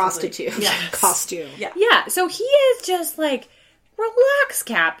 West basically. prostitute Yes. costume. Yeah. Yeah, so he is just like, relax,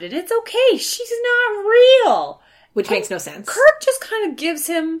 Captain. It's okay. She's not real. Which makes no sense. Kirk just kind of gives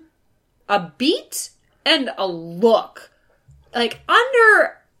him a beat and a look. Like,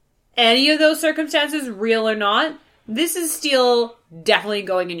 under any of those circumstances, real or not, this is still definitely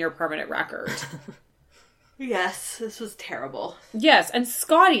going in your permanent record. Yes, this was terrible. Yes, and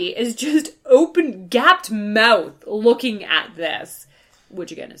Scotty is just open, gapped mouth looking at this.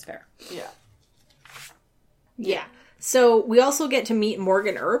 Which, again, is fair. Yeah. Yeah. So we also get to meet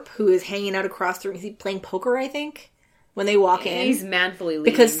Morgan Earp, who is hanging out across the room. Is he playing poker, I think? when they walk in. He's manfully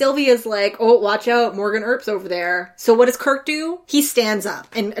leading. Because Sylvia's like, oh, watch out, Morgan Earp's over there. So what does Kirk do? He stands up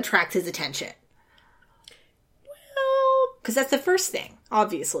and attracts his attention. Well, because that's the first thing,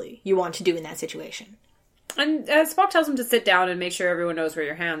 obviously, you want to do in that situation. And Spock tells him to sit down and make sure everyone knows where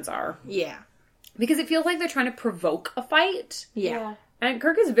your hands are. Yeah. Because it feels like they're trying to provoke a fight. Yeah. And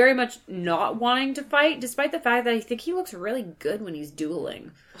Kirk is very much not wanting to fight, despite the fact that I think he looks really good when he's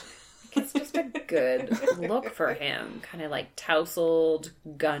dueling. It's just a good look for him. Kind of like tousled,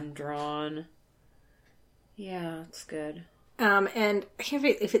 gun drawn. Yeah, it's good. And I can't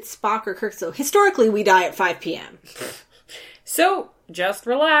remember if it's Spock or Kirk, so historically we die at 5 p.m. So, just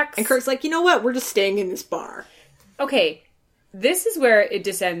relax. And Kirk's like, you know what? We're just staying in this bar. Okay, this is where it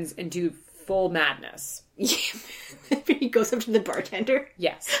descends into full madness. He goes up to the bartender.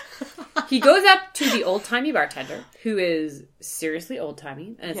 Yes. He goes up to the old-timey bartender, who is seriously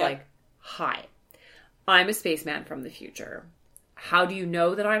old-timey, and is like, hi, I'm a spaceman from the future. How do you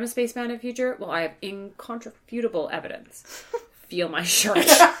know that I'm a spaceman in the future? Well, I have incontrovertible evidence. Feel my shirt.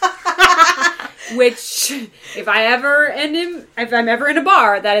 Which, if I'm ever in a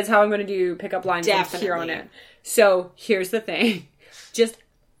bar, that is how I'm going to do pickup lines from here on in. So, here's the thing. Just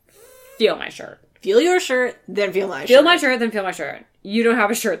feel my shirt. Feel your shirt, then feel my shirt. Feel my shirt, then feel my shirt. You don't have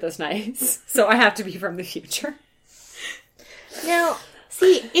a shirt this nice, so I have to be from the future. Now,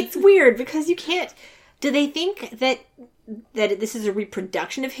 see, it's weird because you can't... Do they think that this is a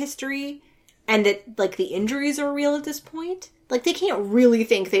reproduction of history and that, like, the injuries are real at this point? Like, they can't really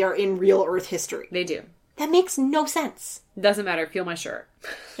think they are in real Earth history. They do. That makes no sense. Doesn't matter. Feel my shirt.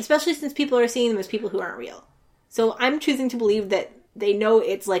 Especially since people are seeing them as people who aren't real. So I'm choosing to believe that they know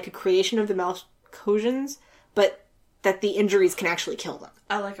it's like a creation of the Malcosians, but that the injuries can actually kill them.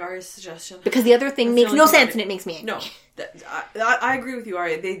 I like Arya's suggestion. Because the other thing makes no sense and it makes me angry. No, I agree with you,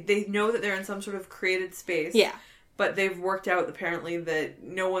 Arya. They know that they're in some sort of created space. Yeah. But they've worked out, apparently, that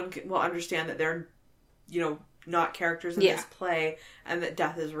no one will understand that they're, not characters in this play, and that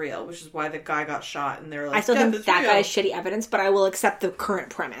death is real, which is why the guy got shot, and they're like, I still think that guy's shitty evidence, but I will accept the current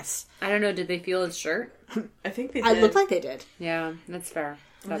premise. I don't know, did they feel his shirt? I think they did. It looked like they did. Yeah, that's fair.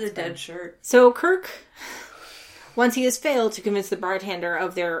 It was a dead shirt. So Kirk, once he has failed to convince the bartender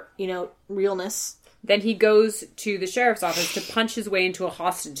of their, realness... Then he goes to the sheriff's office to punch his way into a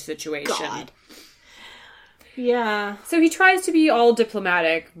hostage situation. God. Yeah. So he tries to be all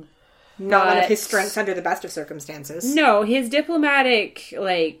diplomatic. Not one of his strengths under the best of circumstances. No, his diplomatic,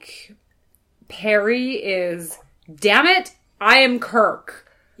 parry is, damn it, I am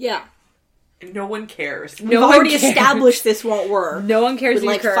Kirk. Yeah. No one cares. We've already established this won't work. No one cares.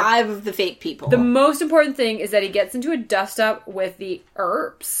 With Kirk. 5 of the fake people. The most important thing is that he gets into a dust-up with the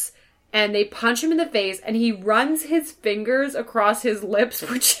Earps, and they punch him in the face, and he runs his fingers across his lips,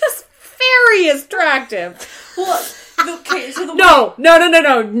 which is very attractive. Well, okay, so no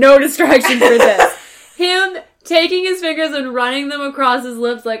distraction for this. Him taking his fingers and running them across his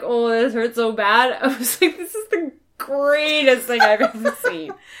lips like, oh, this hurts so bad. I was like, this is the greatest thing I've ever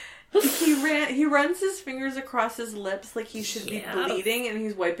seen. He runs his fingers across his lips like he should be bleeding, and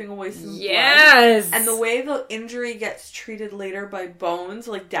he's wiping away some blood. And the way the injury gets treated later by Bones,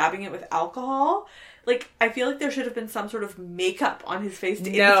 like dabbing it with alcohol, I feel like there should have been some sort of makeup on his face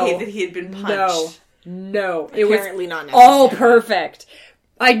to indicate that he had been punched. No. It was apparently not necessary. All perfect.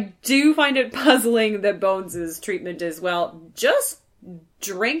 I do find it puzzling that Bones' treatment is, just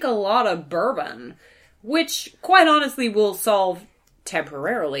drink a lot of bourbon, which, quite honestly, will solve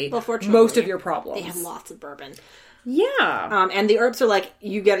temporarily most of your problems. They have lots of bourbon. Yeah. And the Earps are like,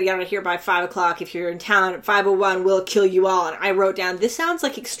 you gotta get out of here by 5 o'clock. If you're in town at 5:01, we'll kill you all. And I wrote down, this sounds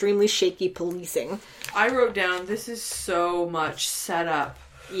like extremely shaky policing. I wrote down, this is so much setup.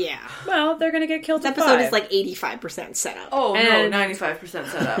 Yeah. Well, they're gonna get killed This episode is 85% setup. Oh, no, 95%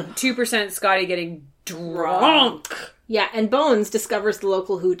 setup. 2% Scotty getting drunk. Yeah, and Bones discovers the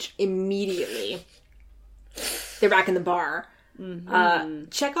local hooch immediately. They're back in the bar. Mm-hmm.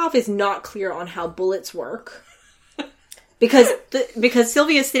 Chekhov is not clear on how bullets work. Because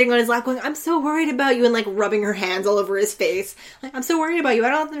Sylvia's sitting on his lap going, I'm so worried about you, and rubbing her hands all over his face. I'm so worried about you, I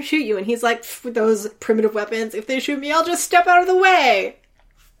don't want them to shoot you. And he's like, with those primitive weapons, if they shoot me, I'll just step out of the way.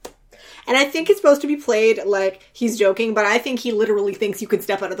 And I think it's supposed to be played like he's joking, but I think he literally thinks you can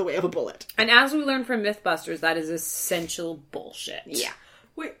step out of the way of a bullet. And as we learned from Mythbusters, that is essential bullshit. Yeah.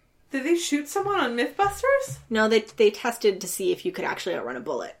 Wait, did they shoot someone on Mythbusters? No, they tested to see if you could actually outrun a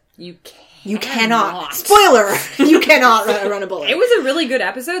bullet. You cannot. Spoiler! You cannot run a bullet. It was a really good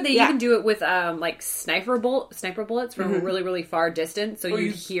episode. They even do it with sniper bullets from a really, really far distance, so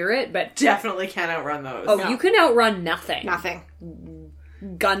you hear it, but definitely can't outrun those. Oh, no. You can outrun nothing. Nothing.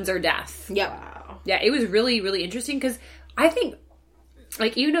 Guns or death. Yep. Wow. Yeah, it was really, really interesting because I think,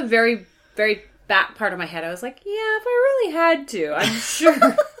 like, even a very, very back part of my head, I was like, yeah, if I really had to, I'm sure.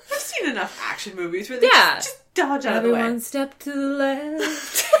 I've seen enough action movies where they just dodge out of the way. Everyone step to the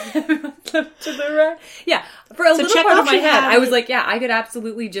left, everyone step to the right. Yeah, for a little check part of off my your head, habit. I was like, yeah, I could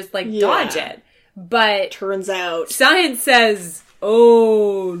absolutely just, like, dodge it. But Turns out... science says,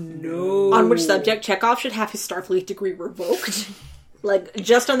 oh, no. On which subject, Chekhov should have his Starfleet degree revoked. Like,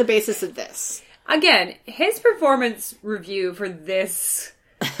 just on the basis of this. Again, his performance review for this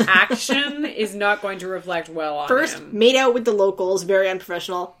action is not going to reflect well on First, him. made out with the locals, very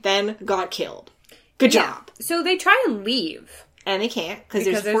unprofessional, then got killed. Good job. So they try and leave. And they can't, because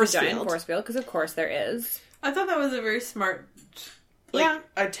there's a force giant field. force field, because of course there is. I thought that was a very smart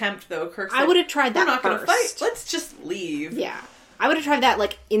attempt, though. Kirk's I would have tried that We're not going to first. fight. Let's just leave. Yeah. I would have tried that,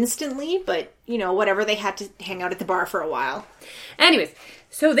 like, instantly, but, you know, whatever, they had to hang out at the bar for a while. Anyways,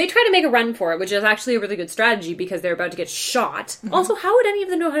 so they try to make a run for it, which is actually a really good strategy because they're about to get shot. Also, how would any of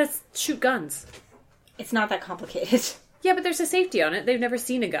them know how to shoot guns? It's not that complicated. Yeah, but there's a safety on it. They've never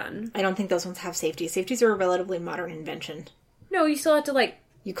seen a gun. I don't think those ones have safety. Safeties are a relatively modern invention. No, you still have to, like...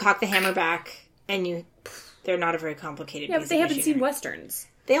 You cock the hammer back, and they're not a very complicated Yeah, piece but they of haven't seen machinery. Westerns.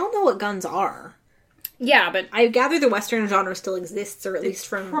 They all know what guns are. Yeah, but... I gather the Western genre still exists, or at least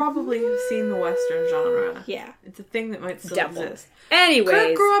from... Probably have seen the Western genre. Yeah. It's a thing that might still Devil. exist. Anyways...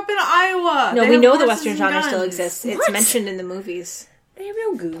 Kirk grew up in Iowa. No, They we have know the horses Western and genre still guns. exists. It's What? mentioned in the movies. They have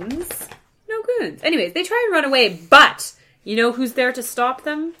no goons. No goons. Anyways, they try and run away, but... You know who's there to stop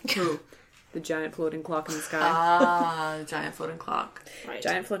them? Who? The giant floating clock in the sky. The giant floating clock. Right.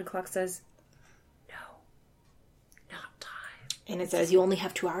 Giant floating clock says, no, not time. And it says you only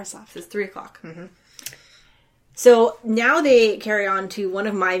have 2 hours left. It's 3 o'clock. So now they carry on to one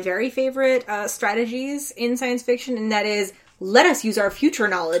of my very favorite strategies in science fiction, and that is, let us use our future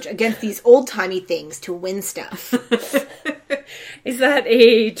knowledge against these old-timey things to win stuff. Is that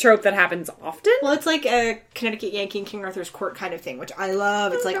a trope that happens often? Well, it's like a Connecticut Yankee and King Arthur's Court kind of thing, which I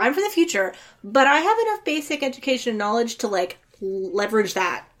love. It's like, I'm from the future, but I have enough basic education and knowledge to, like, leverage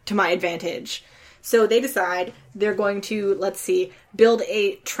that to my advantage. So they decide they're going to, let's see, build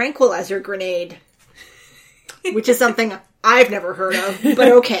a tranquilizer grenade, which is something I've never heard of,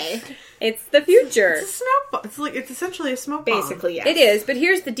 but okay. It's the future. It's a smoke bomb. It's essentially a smoke bomb. Basically, yes. It is, but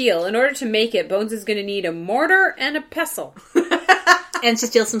here's the deal. In order to make it, Bones is going to need a mortar and a pestle. And to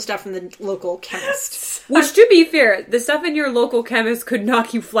steal some stuff from the local chemist. Which, to be fair, the stuff in your local chemist could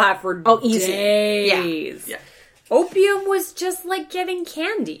knock you flat for easy. days. Yeah. Opium was just like getting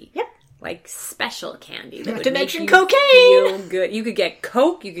candy. Yep. Like special candy. Not That to would make mention you cocaine. feel good. You could get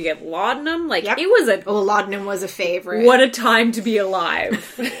coke, you could get laudanum. Like, Yep. it was a... Oh, laudanum was a favorite. What a time to be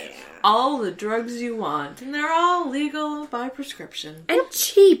alive. All the drugs you want. And they're all legal by prescription. And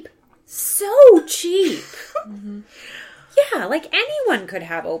cheap. So cheap. Yeah, like anyone could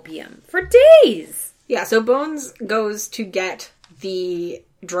have opium for days. Yeah, so Bones goes to get the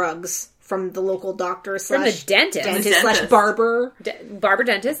drugs from the local doctor From the dentist. slash barber. Barber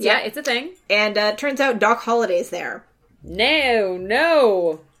dentist, yeah, it's a thing. And turns out Doc Holliday's there,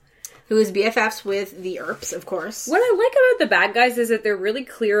 No. who is BFFs with the Earps, of course. What I like about the bad guys is that they're really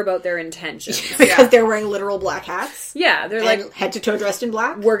clear about their intentions. Because they're wearing literal black hats. Yeah, they're And like, head to toe dressed in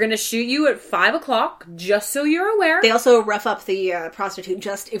black. we're gonna shoot you at 5 o'clock, just so you're aware. They also rough up the prostitute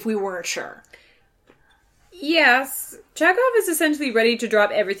just if we weren't sure. Yes. Chekhov is essentially ready to drop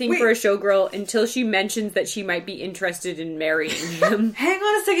everything Wait. for a showgirl until she mentions that she might be interested in marrying him. Hang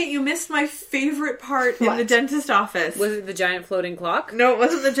on a second, you missed my favorite part in What? the dentist office. Was it the giant floating clock? No, it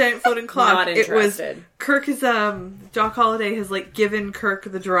wasn't the giant floating clock. Not interested. It was Kirk is Doc Holliday has like given Kirk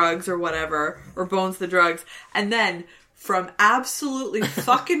the drugs or whatever, or Bones the drugs, and then from absolutely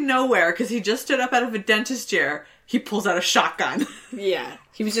fucking nowhere, because he just stood up out of a dentist chair, he pulls out a shotgun. Yeah.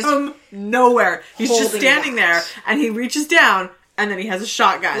 He was just From nowhere. He's just Holding standing that. there, and he reaches down, and then he has a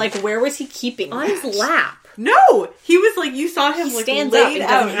shotgun. like, where was he keeping On that? his lap. No! He was like, you saw him He like stands up laid and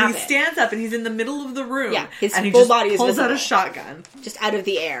out. doesn't have He it. stands up, and he's in the middle of the room. Yeah, his and he full just body is pulls out a visible. shotgun. Just out of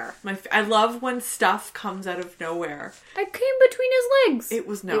the air. I love when stuff comes out of nowhere. I came between his legs. It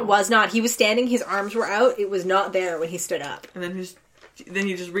was no. It was not. He was standing, his arms were out. It was not there when he stood up. And then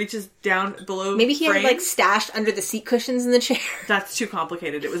he just reaches down below. Maybe he had frame. it, like, stashed under the seat cushions in the chair. That's too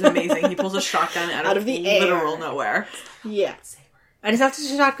complicated. It was amazing. He pulls a shotgun out of the air. literal nowhere. Yeah. And it's not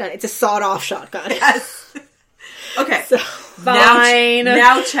just a shotgun, it's a sawed-off shotgun. Yes. Okay. So, Fine.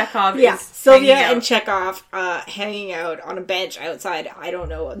 Now Chekhov yeah, is Sylvia hanging out. and Chekhov hanging out on a bench outside, I don't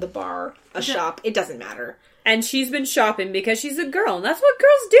know, the bar, a shop, it doesn't matter. And she's been shopping because she's a girl, and that's what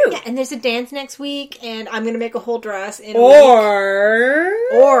girls do. Yeah, and there's a dance next week, and I'm going to make a whole dress in a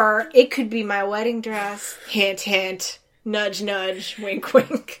week. Or it could be my wedding dress. Hint, hint. Nudge, nudge. Wink,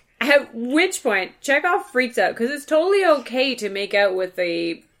 wink. At which point, Chekhov freaks out because it's totally okay to make out with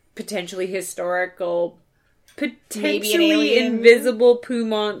a potentially historical, Maybe an potentially alien. invisible poo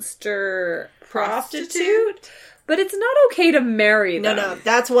monster prostitute. But it's not okay to marry them. No,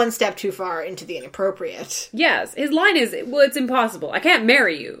 that's one step too far into the inappropriate. Yes, his line is, well, it's impossible. I can't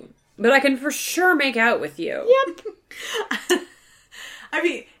marry you, but I can for sure make out with you. Yep. I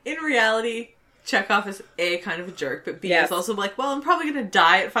mean, in reality, Chekhov is A, kind of a jerk, but B, Yes. is also like, well, I'm probably going to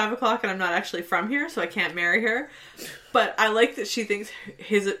die at 5 o'clock and I'm not actually from here, so I can't marry her. But I like that she thinks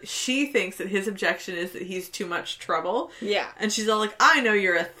that his objection is that he's too much trouble. Yeah. And she's all like, I know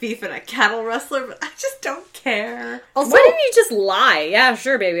you're a thief and a cattle rustler, but I just don't care. Also, Why didn't you just lie? Yeah,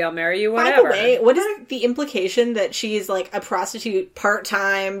 sure, baby, I'll marry you, by whatever. the way, what is the implication that she's like a prostitute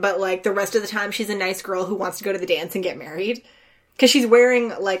part-time, but like the rest of the time she's a nice girl who wants to go to the dance and get married? Because she's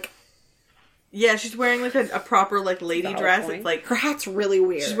wearing like... Yeah, she's wearing like a proper like lady Valid dress. point. It's like Her hat's really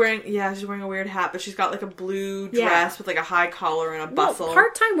weird. she's wearing a weird hat, but she's got like a blue dress Yeah. with like a high collar and a Well, bustle.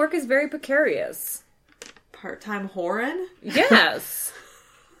 part-time work is very precarious. Part-time whoring? Yes.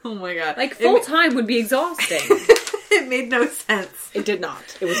 Oh my god. Like, full-time would be exhausting. It made no sense. It did not.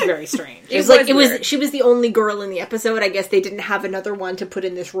 It was very strange. It was it was weird. she was the only girl in the episode. I guess they didn't have another one to put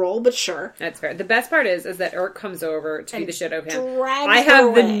in this role, but sure. That's fair. The best part is that Urk comes over to beat the shit out of him. drags I her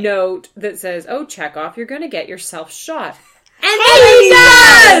have the away. note that says, "Oh, Chekhov, you're going to get yourself shot." And then he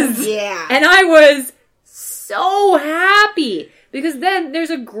does! Yeah. And I was so happy. Because then there's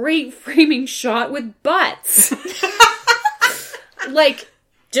a great framing shot with butts. Like,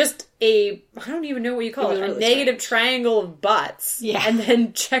 just I don't even know what you call It it. was A really negative triangle of butts. Yeah. And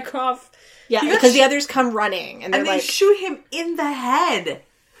then Chekhov... Yeah, got because sh- the others come running, and they're And they like, shoot him in the head.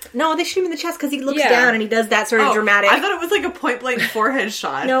 no, they shoot him in the chest because he looks Yeah. down and he does that sort of dramatic. I thought it was like a point blank forehead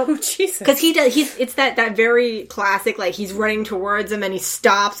shot. No, Oh, Jesus. because he does. It's that very classic. Like he's running towards him and he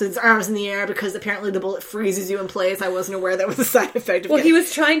stops with his arms in the air because apparently the bullet freezes you in place. I wasn't aware that was a side effect. Of Well, it. he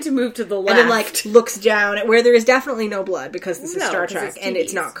was trying to move to the left. and then like looks down at where there is definitely no blood because this is No, Star 'cause Trek it's and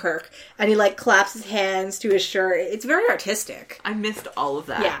it's TVs. not Kirk. And he like claps his hands to his shirt. It's very artistic. I missed all of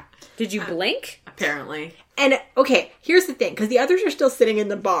that. Yeah. Did you blink? Apparently. And, okay, here's the thing, because the others are still sitting in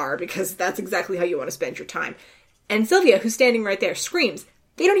the bar, because that's exactly how you want to spend your time. And Sylvia, who's standing right there, screams.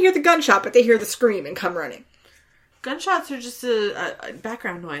 They don't hear the gunshot, but they hear the scream and come running. Gunshots are just a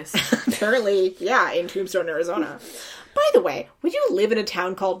background noise. Apparently, yeah, in Tombstone, Arizona. By the way, would you live in a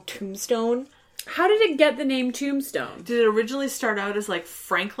town called Tombstone? How did it get the name Tombstone? Did it originally start out as like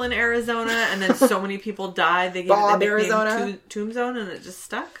Franklin, Arizona, and then so many people died they gave Bob, it the nickname Arizona? Tombstone, and it just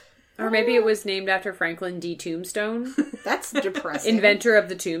stuck? Or maybe it was named after Franklin D. Tombstone, That's depressing. inventor of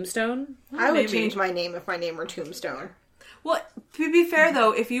the tombstone. I would Maybe. change my name if my name were Tombstone. Well, to be fair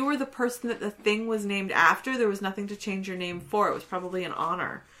though, if you were the person that the thing was named after, there was nothing to change your name for. It was probably an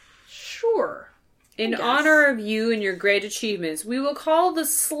honor. Sure. In guess. honor of you and your great achievements, we will call the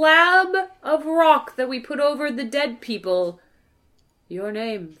slab of rock that we put over the dead people your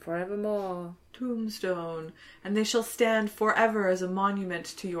name forevermore. Tombstone. And they shall stand forever as a monument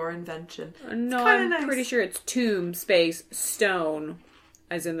to your invention. No, kinda I'm nice. pretty sure it's tomb space stone,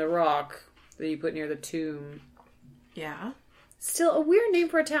 as in the rock that you put near the tomb. Yeah. Still a weird name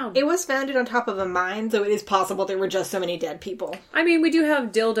for a town. It was founded on top of a mine, so it is possible there were just so many dead people. I mean, we do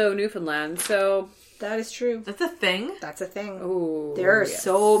have Dildo, Newfoundland, so... That is true. That's a thing. That's a thing. Ooh, There are yes.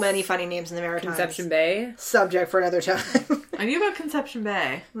 so many funny names in the Maritimes. Conception Bay. Subject for another time. I knew about Conception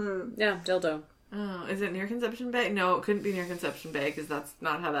Bay. Yeah, Dildo. Oh, is it near Conception Bay? No, it couldn't be near Conception Bay because that's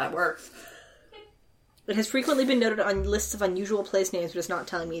not how that works. It has frequently been noted on lists of unusual place names, but it's not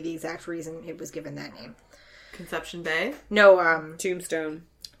telling me the exact reason it was given that name. Conception Bay? No, Tombstone.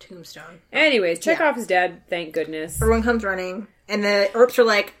 Tombstone. Anyways, Chekhov is dead, thank goodness. Everyone comes running, and the Earps are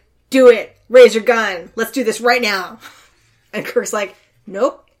like, do it! Raise your gun! Let's do this right now! And Kirk's like,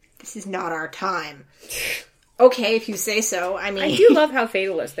 nope, this is not our time. Okay, if you say so. I mean... I do love how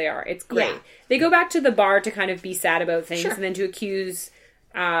fatalist they are. It's great. Yeah. They go back to the bar to kind of be sad about things Sure. and then to accuse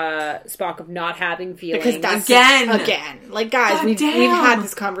Spock of not having feelings. Because that's again. Like, guys, we've had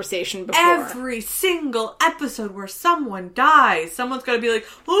this conversation before. Every single episode where someone dies, someone's got to be like,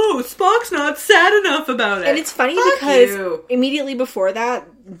 "Oh, Spock's not sad enough about it." And it's funny because immediately before that,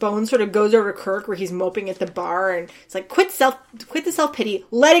 Bones sort of goes over to Kirk where he's moping at the bar, and it's like, quit the self-pity,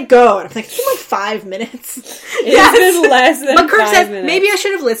 let it go. And I'm like, it's been like 5 minutes. It's been less than 5 minutes. But Kirk says, maybe I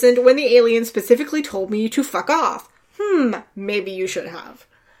should have listened when the alien specifically told me to fuck off. Maybe you should have.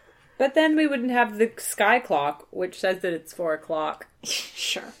 But then we wouldn't have the sky clock, which says that it's 4 o'clock.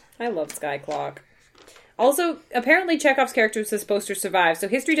 Sure. I love sky clock. Also, apparently Chekhov's character is supposed to survive, so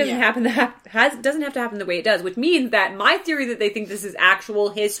history doesn't doesn't have to happen the way it does, which means that my theory that they think this is actual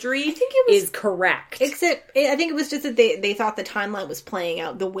history is correct. Except, I think it was just that they thought the timeline was playing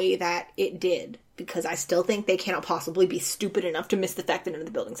out the way that it did, because I still think they cannot possibly be stupid enough to miss the fact that none of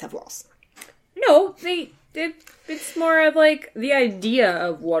the buildings have walls. No, it's more of like the idea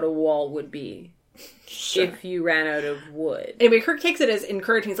of what a wall would be. Sure. If you ran out of wood. Anyway, Kirk takes it as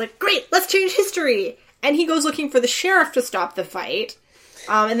encouraging. He's like, great, let's change history! And he goes looking for the sheriff to stop the fight.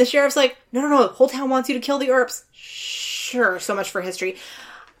 And the sheriff's like, no, the whole town wants you to kill the Earps. Sure, so much for history.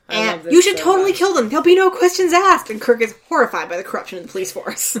 And you should totally kill them. There'll be no questions asked. And Kirk is horrified by the corruption in the police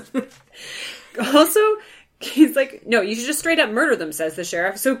force. Also, he's like, no, you should just straight up murder them, says the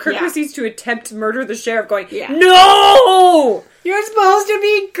sheriff. So Kirk proceeds to attempt to murder the sheriff, going, no! You're supposed to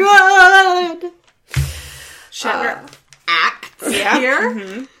be good! Shatner acts here.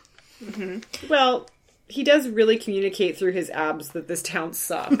 Mm-hmm. Mm-hmm. Well, he does really communicate through his abs that this town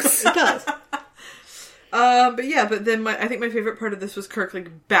sucks. It does. But then I think my favorite part of this was Kirk,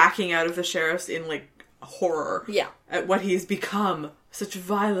 like, backing out of the sheriff's in, like, horror. Yeah. At what he's become. Such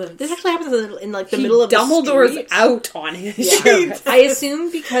violence. This actually happens in like, the middle of the Dumbledore's street. out on his sheriff. I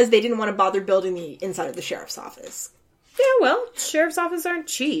assume because they didn't want to bother building the inside of the sheriff's office. Yeah, well, sheriff's offices aren't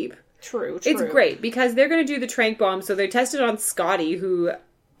cheap. True. It's great, because they're going to do the tranq bomb, so they tested on Scotty, who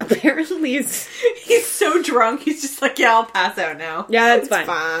apparently is... He's so drunk, he's just like, yeah, I'll pass out now. Yeah, that's fine.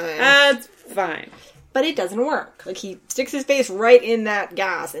 That's fine. But it doesn't work. Like, he sticks his face right in that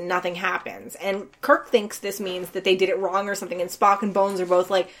gas and nothing happens. And Kirk thinks this means that they did it wrong or something, and Spock and Bones are both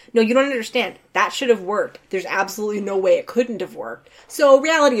like, no, you don't understand. That should have worked. There's absolutely no way it couldn't have worked. So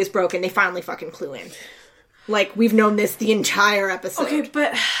reality is broken. They finally fucking clue in. Like, we've known this the entire episode. Okay,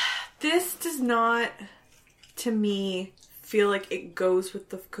 but this does not, to me, feel like it goes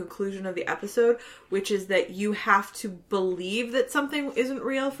with the conclusion of the episode, which is that you have to believe that something isn't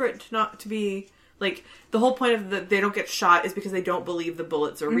real for it to not to be... Like, the whole point of that they don't get shot is because they don't believe the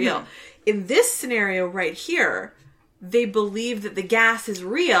bullets are real. In this scenario right here, they believe that the gas is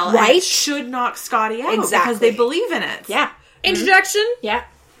real, right? And it should knock Scotty out because they believe in it. Yeah. Introduction? Yeah.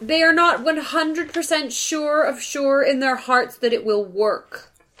 They are not 100% sure in their hearts that it will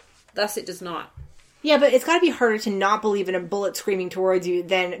work. Thus, it does not. Yeah, but it's got to be harder to not believe in a bullet screaming towards you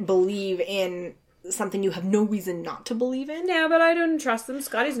than believe in something you have no reason not to believe in. Yeah, but I don't trust them.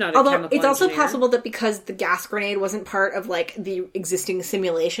 Scotty's not a chemical chemical it's also engineer. possible that because the gas grenade wasn't part of, like, the existing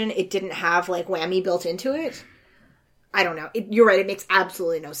simulation, it didn't have, like, whammy built into it. I don't know. You're right, it makes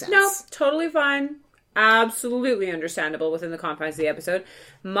absolutely no sense. No, totally fine. Absolutely understandable within the confines of the episode.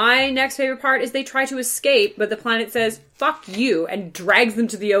 My next favorite part is they try to escape, but the planet says, fuck you, and drags them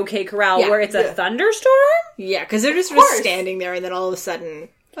to the OK Corral, where it's a thunderstorm? Yeah, because they're just sort of standing there, and then all of a sudden,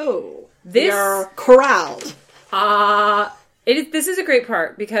 they're corralled. This is a great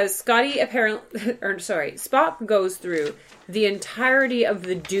part, because Spock goes through the entirety of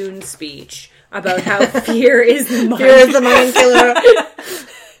the Dune speech about how fear is the mind. Fear is the mind killer.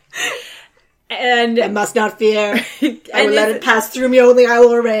 And I must not fear. I will let it pass through me, only I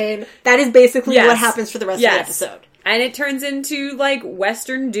will remain. That is basically what happens for the rest of the episode. And it turns into, like,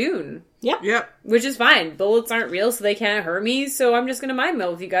 Western Dune. Yep. Which is fine. Bullets aren't real, so they can't hurt me, so I'm just gonna mind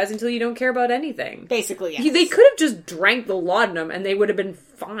meld with you guys until you don't care about anything. Basically, yes. They could have just drank the laudanum, and they would have been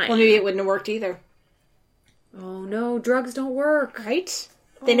fine. Well, maybe it wouldn't have worked either. Oh no, drugs don't work. Right?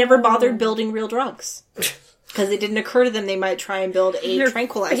 They never bothered building real drugs. Because it didn't occur to them they might try and build a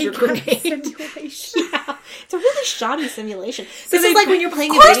tranquilizer grenade. Simulation. Yeah. It's a really shoddy simulation. This is like when you're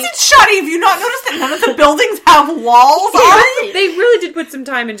playing a video. Of video... course it's shoddy! Have you not noticed that none of the buildings have walls on? They really did put some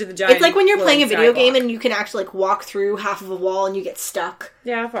time into the giant... It's like when you're playing a video game and you can actually, like, walk through half of a wall and you get stuck.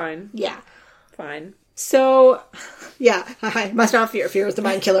 Yeah, fine. Yeah. Fine. So, yeah. I must not fear. Fear is the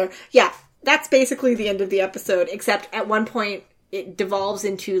mind killer. Yeah. That's basically the end of the episode, except at one point... It devolves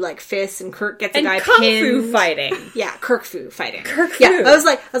into, like, fists, and Kirk gets a guy pinned. And kung fu fighting. Yeah, Kirk fu fighting. Kirk fu. Yeah, I was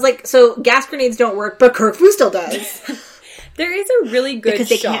like, so gas grenades don't work, but Kirk fu still does. There is a really good because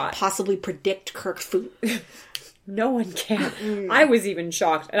they shot. can't possibly predict Kirk fu. No one can. I was even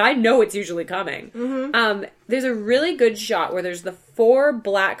shocked, and I know it's usually coming. There's a really good shot where there's the 4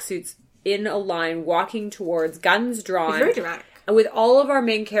 black suits in a line walking towards, guns drawn. It's very dramatic. With all of our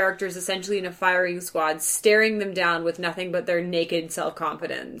main characters essentially in a firing squad, staring them down with nothing but their naked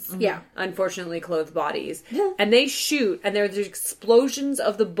self-confidence. Yeah. Unfortunately clothed bodies. Yeah. And they shoot, and there's explosions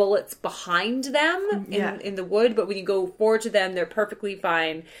of the bullets behind them in the wood, but when you go forward to them, they're perfectly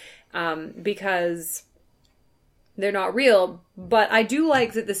fine because they're not real. But I do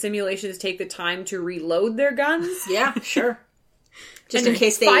like that the simulations take the time to reload their guns. Yeah, sure. Just and in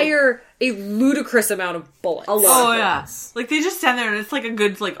case they fire a ludicrous amount of bullets. A lot. Oh, yeah. Like, they just stand there and it's like a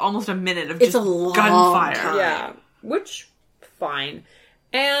good, like, almost a minute of just It's a long gunfire. time. Yeah, which, fine.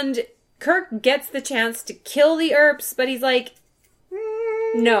 And Kirk gets the chance to kill the Earps, but he's like,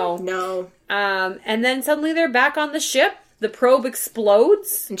 no. No. And then suddenly they're back on the ship. The probe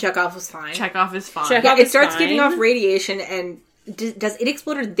explodes. And Chekhov was fine. Chekhov is fine. Chekhov- Yeah, it starts fine. giving off radiation, and does it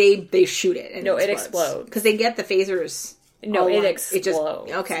explode or they shoot it? And No, it explodes. Because they get the phasers. No, all it on-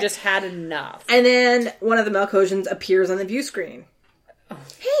 explodes. okay. It just had enough. And then one of the Malcosians appears on the view screen.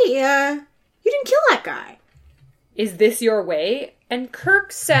 Hey, you didn't kill that guy. Is this your way? And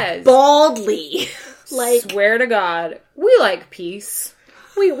Kirk says, Baldly. Like, swear to God, we like peace.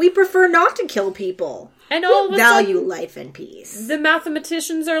 we prefer not to kill people. And all of We a value sudden, life and peace. the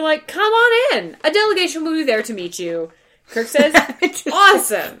mathematicians are like, come on in. A delegation will be there to meet you. Kirk says,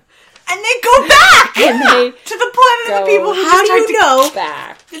 awesome. And they go back! And they to the planet of the people who How just do tried you to... know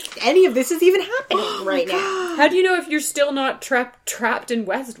back. any of this is even happening right now? How do you know if you're still not trapped in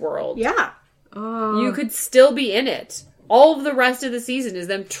Westworld? Yeah. You could still be in it. All of the rest of the season is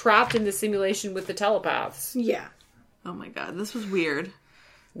them trapped in the simulation with the telepaths. Yeah. Oh my god, this was weird.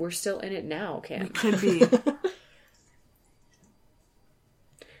 We're still in it now, Cam. Could be.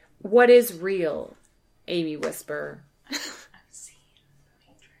 What is real? Amy whisper.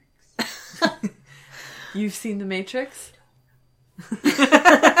 You've seen The Matrix?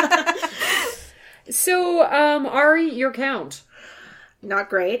 So, Ari, your count. Not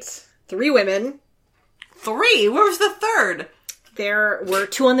great. 3 women. 3? Where was the third? There were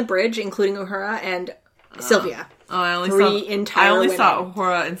 2 on the bridge, including Uhura and Sylvia. Oh, I only 3 saw... entire I only women. saw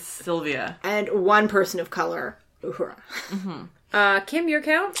Uhura and Sylvia. And 1 person of color, Uhura. Kim, your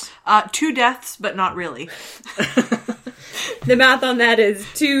count? 2 deaths, but not really. The math on that is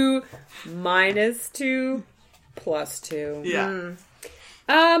 2 minus 2 plus 2. Yeah.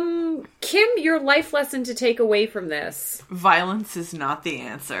 Kim, your life lesson to take away from this. Violence is not the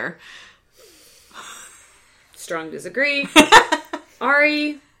answer. Strong disagree.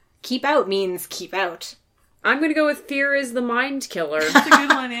 Ari, Keep out means keep out. I'm going to go with fear is the mind killer. That's a good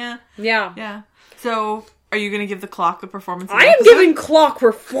one, yeah. Yeah. Yeah. So, are you going to give the clock the performance of I the am episode? giving clock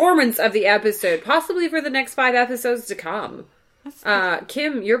performance of the episode, possibly for the next 5 episodes to come.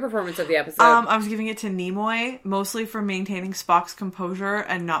 Kim, your performance of the episode. I was giving it to Nimoy, mostly for maintaining Spock's composure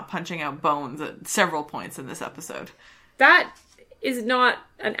and not punching out bones at several points in this episode. That is not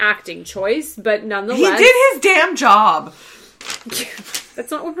an acting choice, but He nonetheless... did his damn job!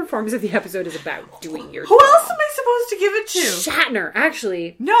 That's not what performance of the episode is about, doing your Who job. else am I supposed to give it to? Shatner,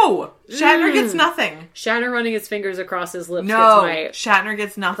 actually. No! Shatner gets nothing. Shatner running his fingers across his lips No, gets my Shatner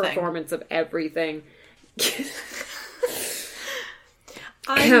gets nothing. performance of everything.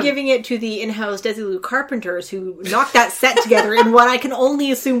 I'm giving it to the in-house Desilu carpenters who knocked that set together in what I can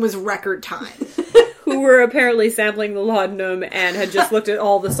only assume was record time. Who were apparently sampling the laudanum and had just looked at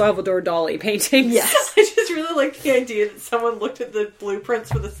all the Salvador Dali paintings. Yes. I just really like the idea that someone looked at the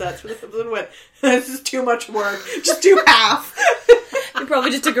blueprints for the sets for this episode and went, this is too much work. Just do half. He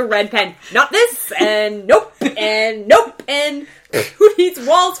probably just took a red pen. Not this, and nope, and nope, and who needs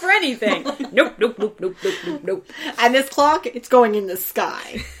walls for anything? Nope, nope, nope, nope, nope, nope, nope. And this clock, it's going in the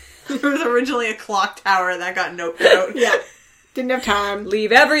sky. There was originally a clock tower that got noped out. Yeah. Didn't have time.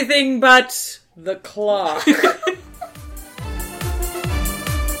 Leave everything but the clock.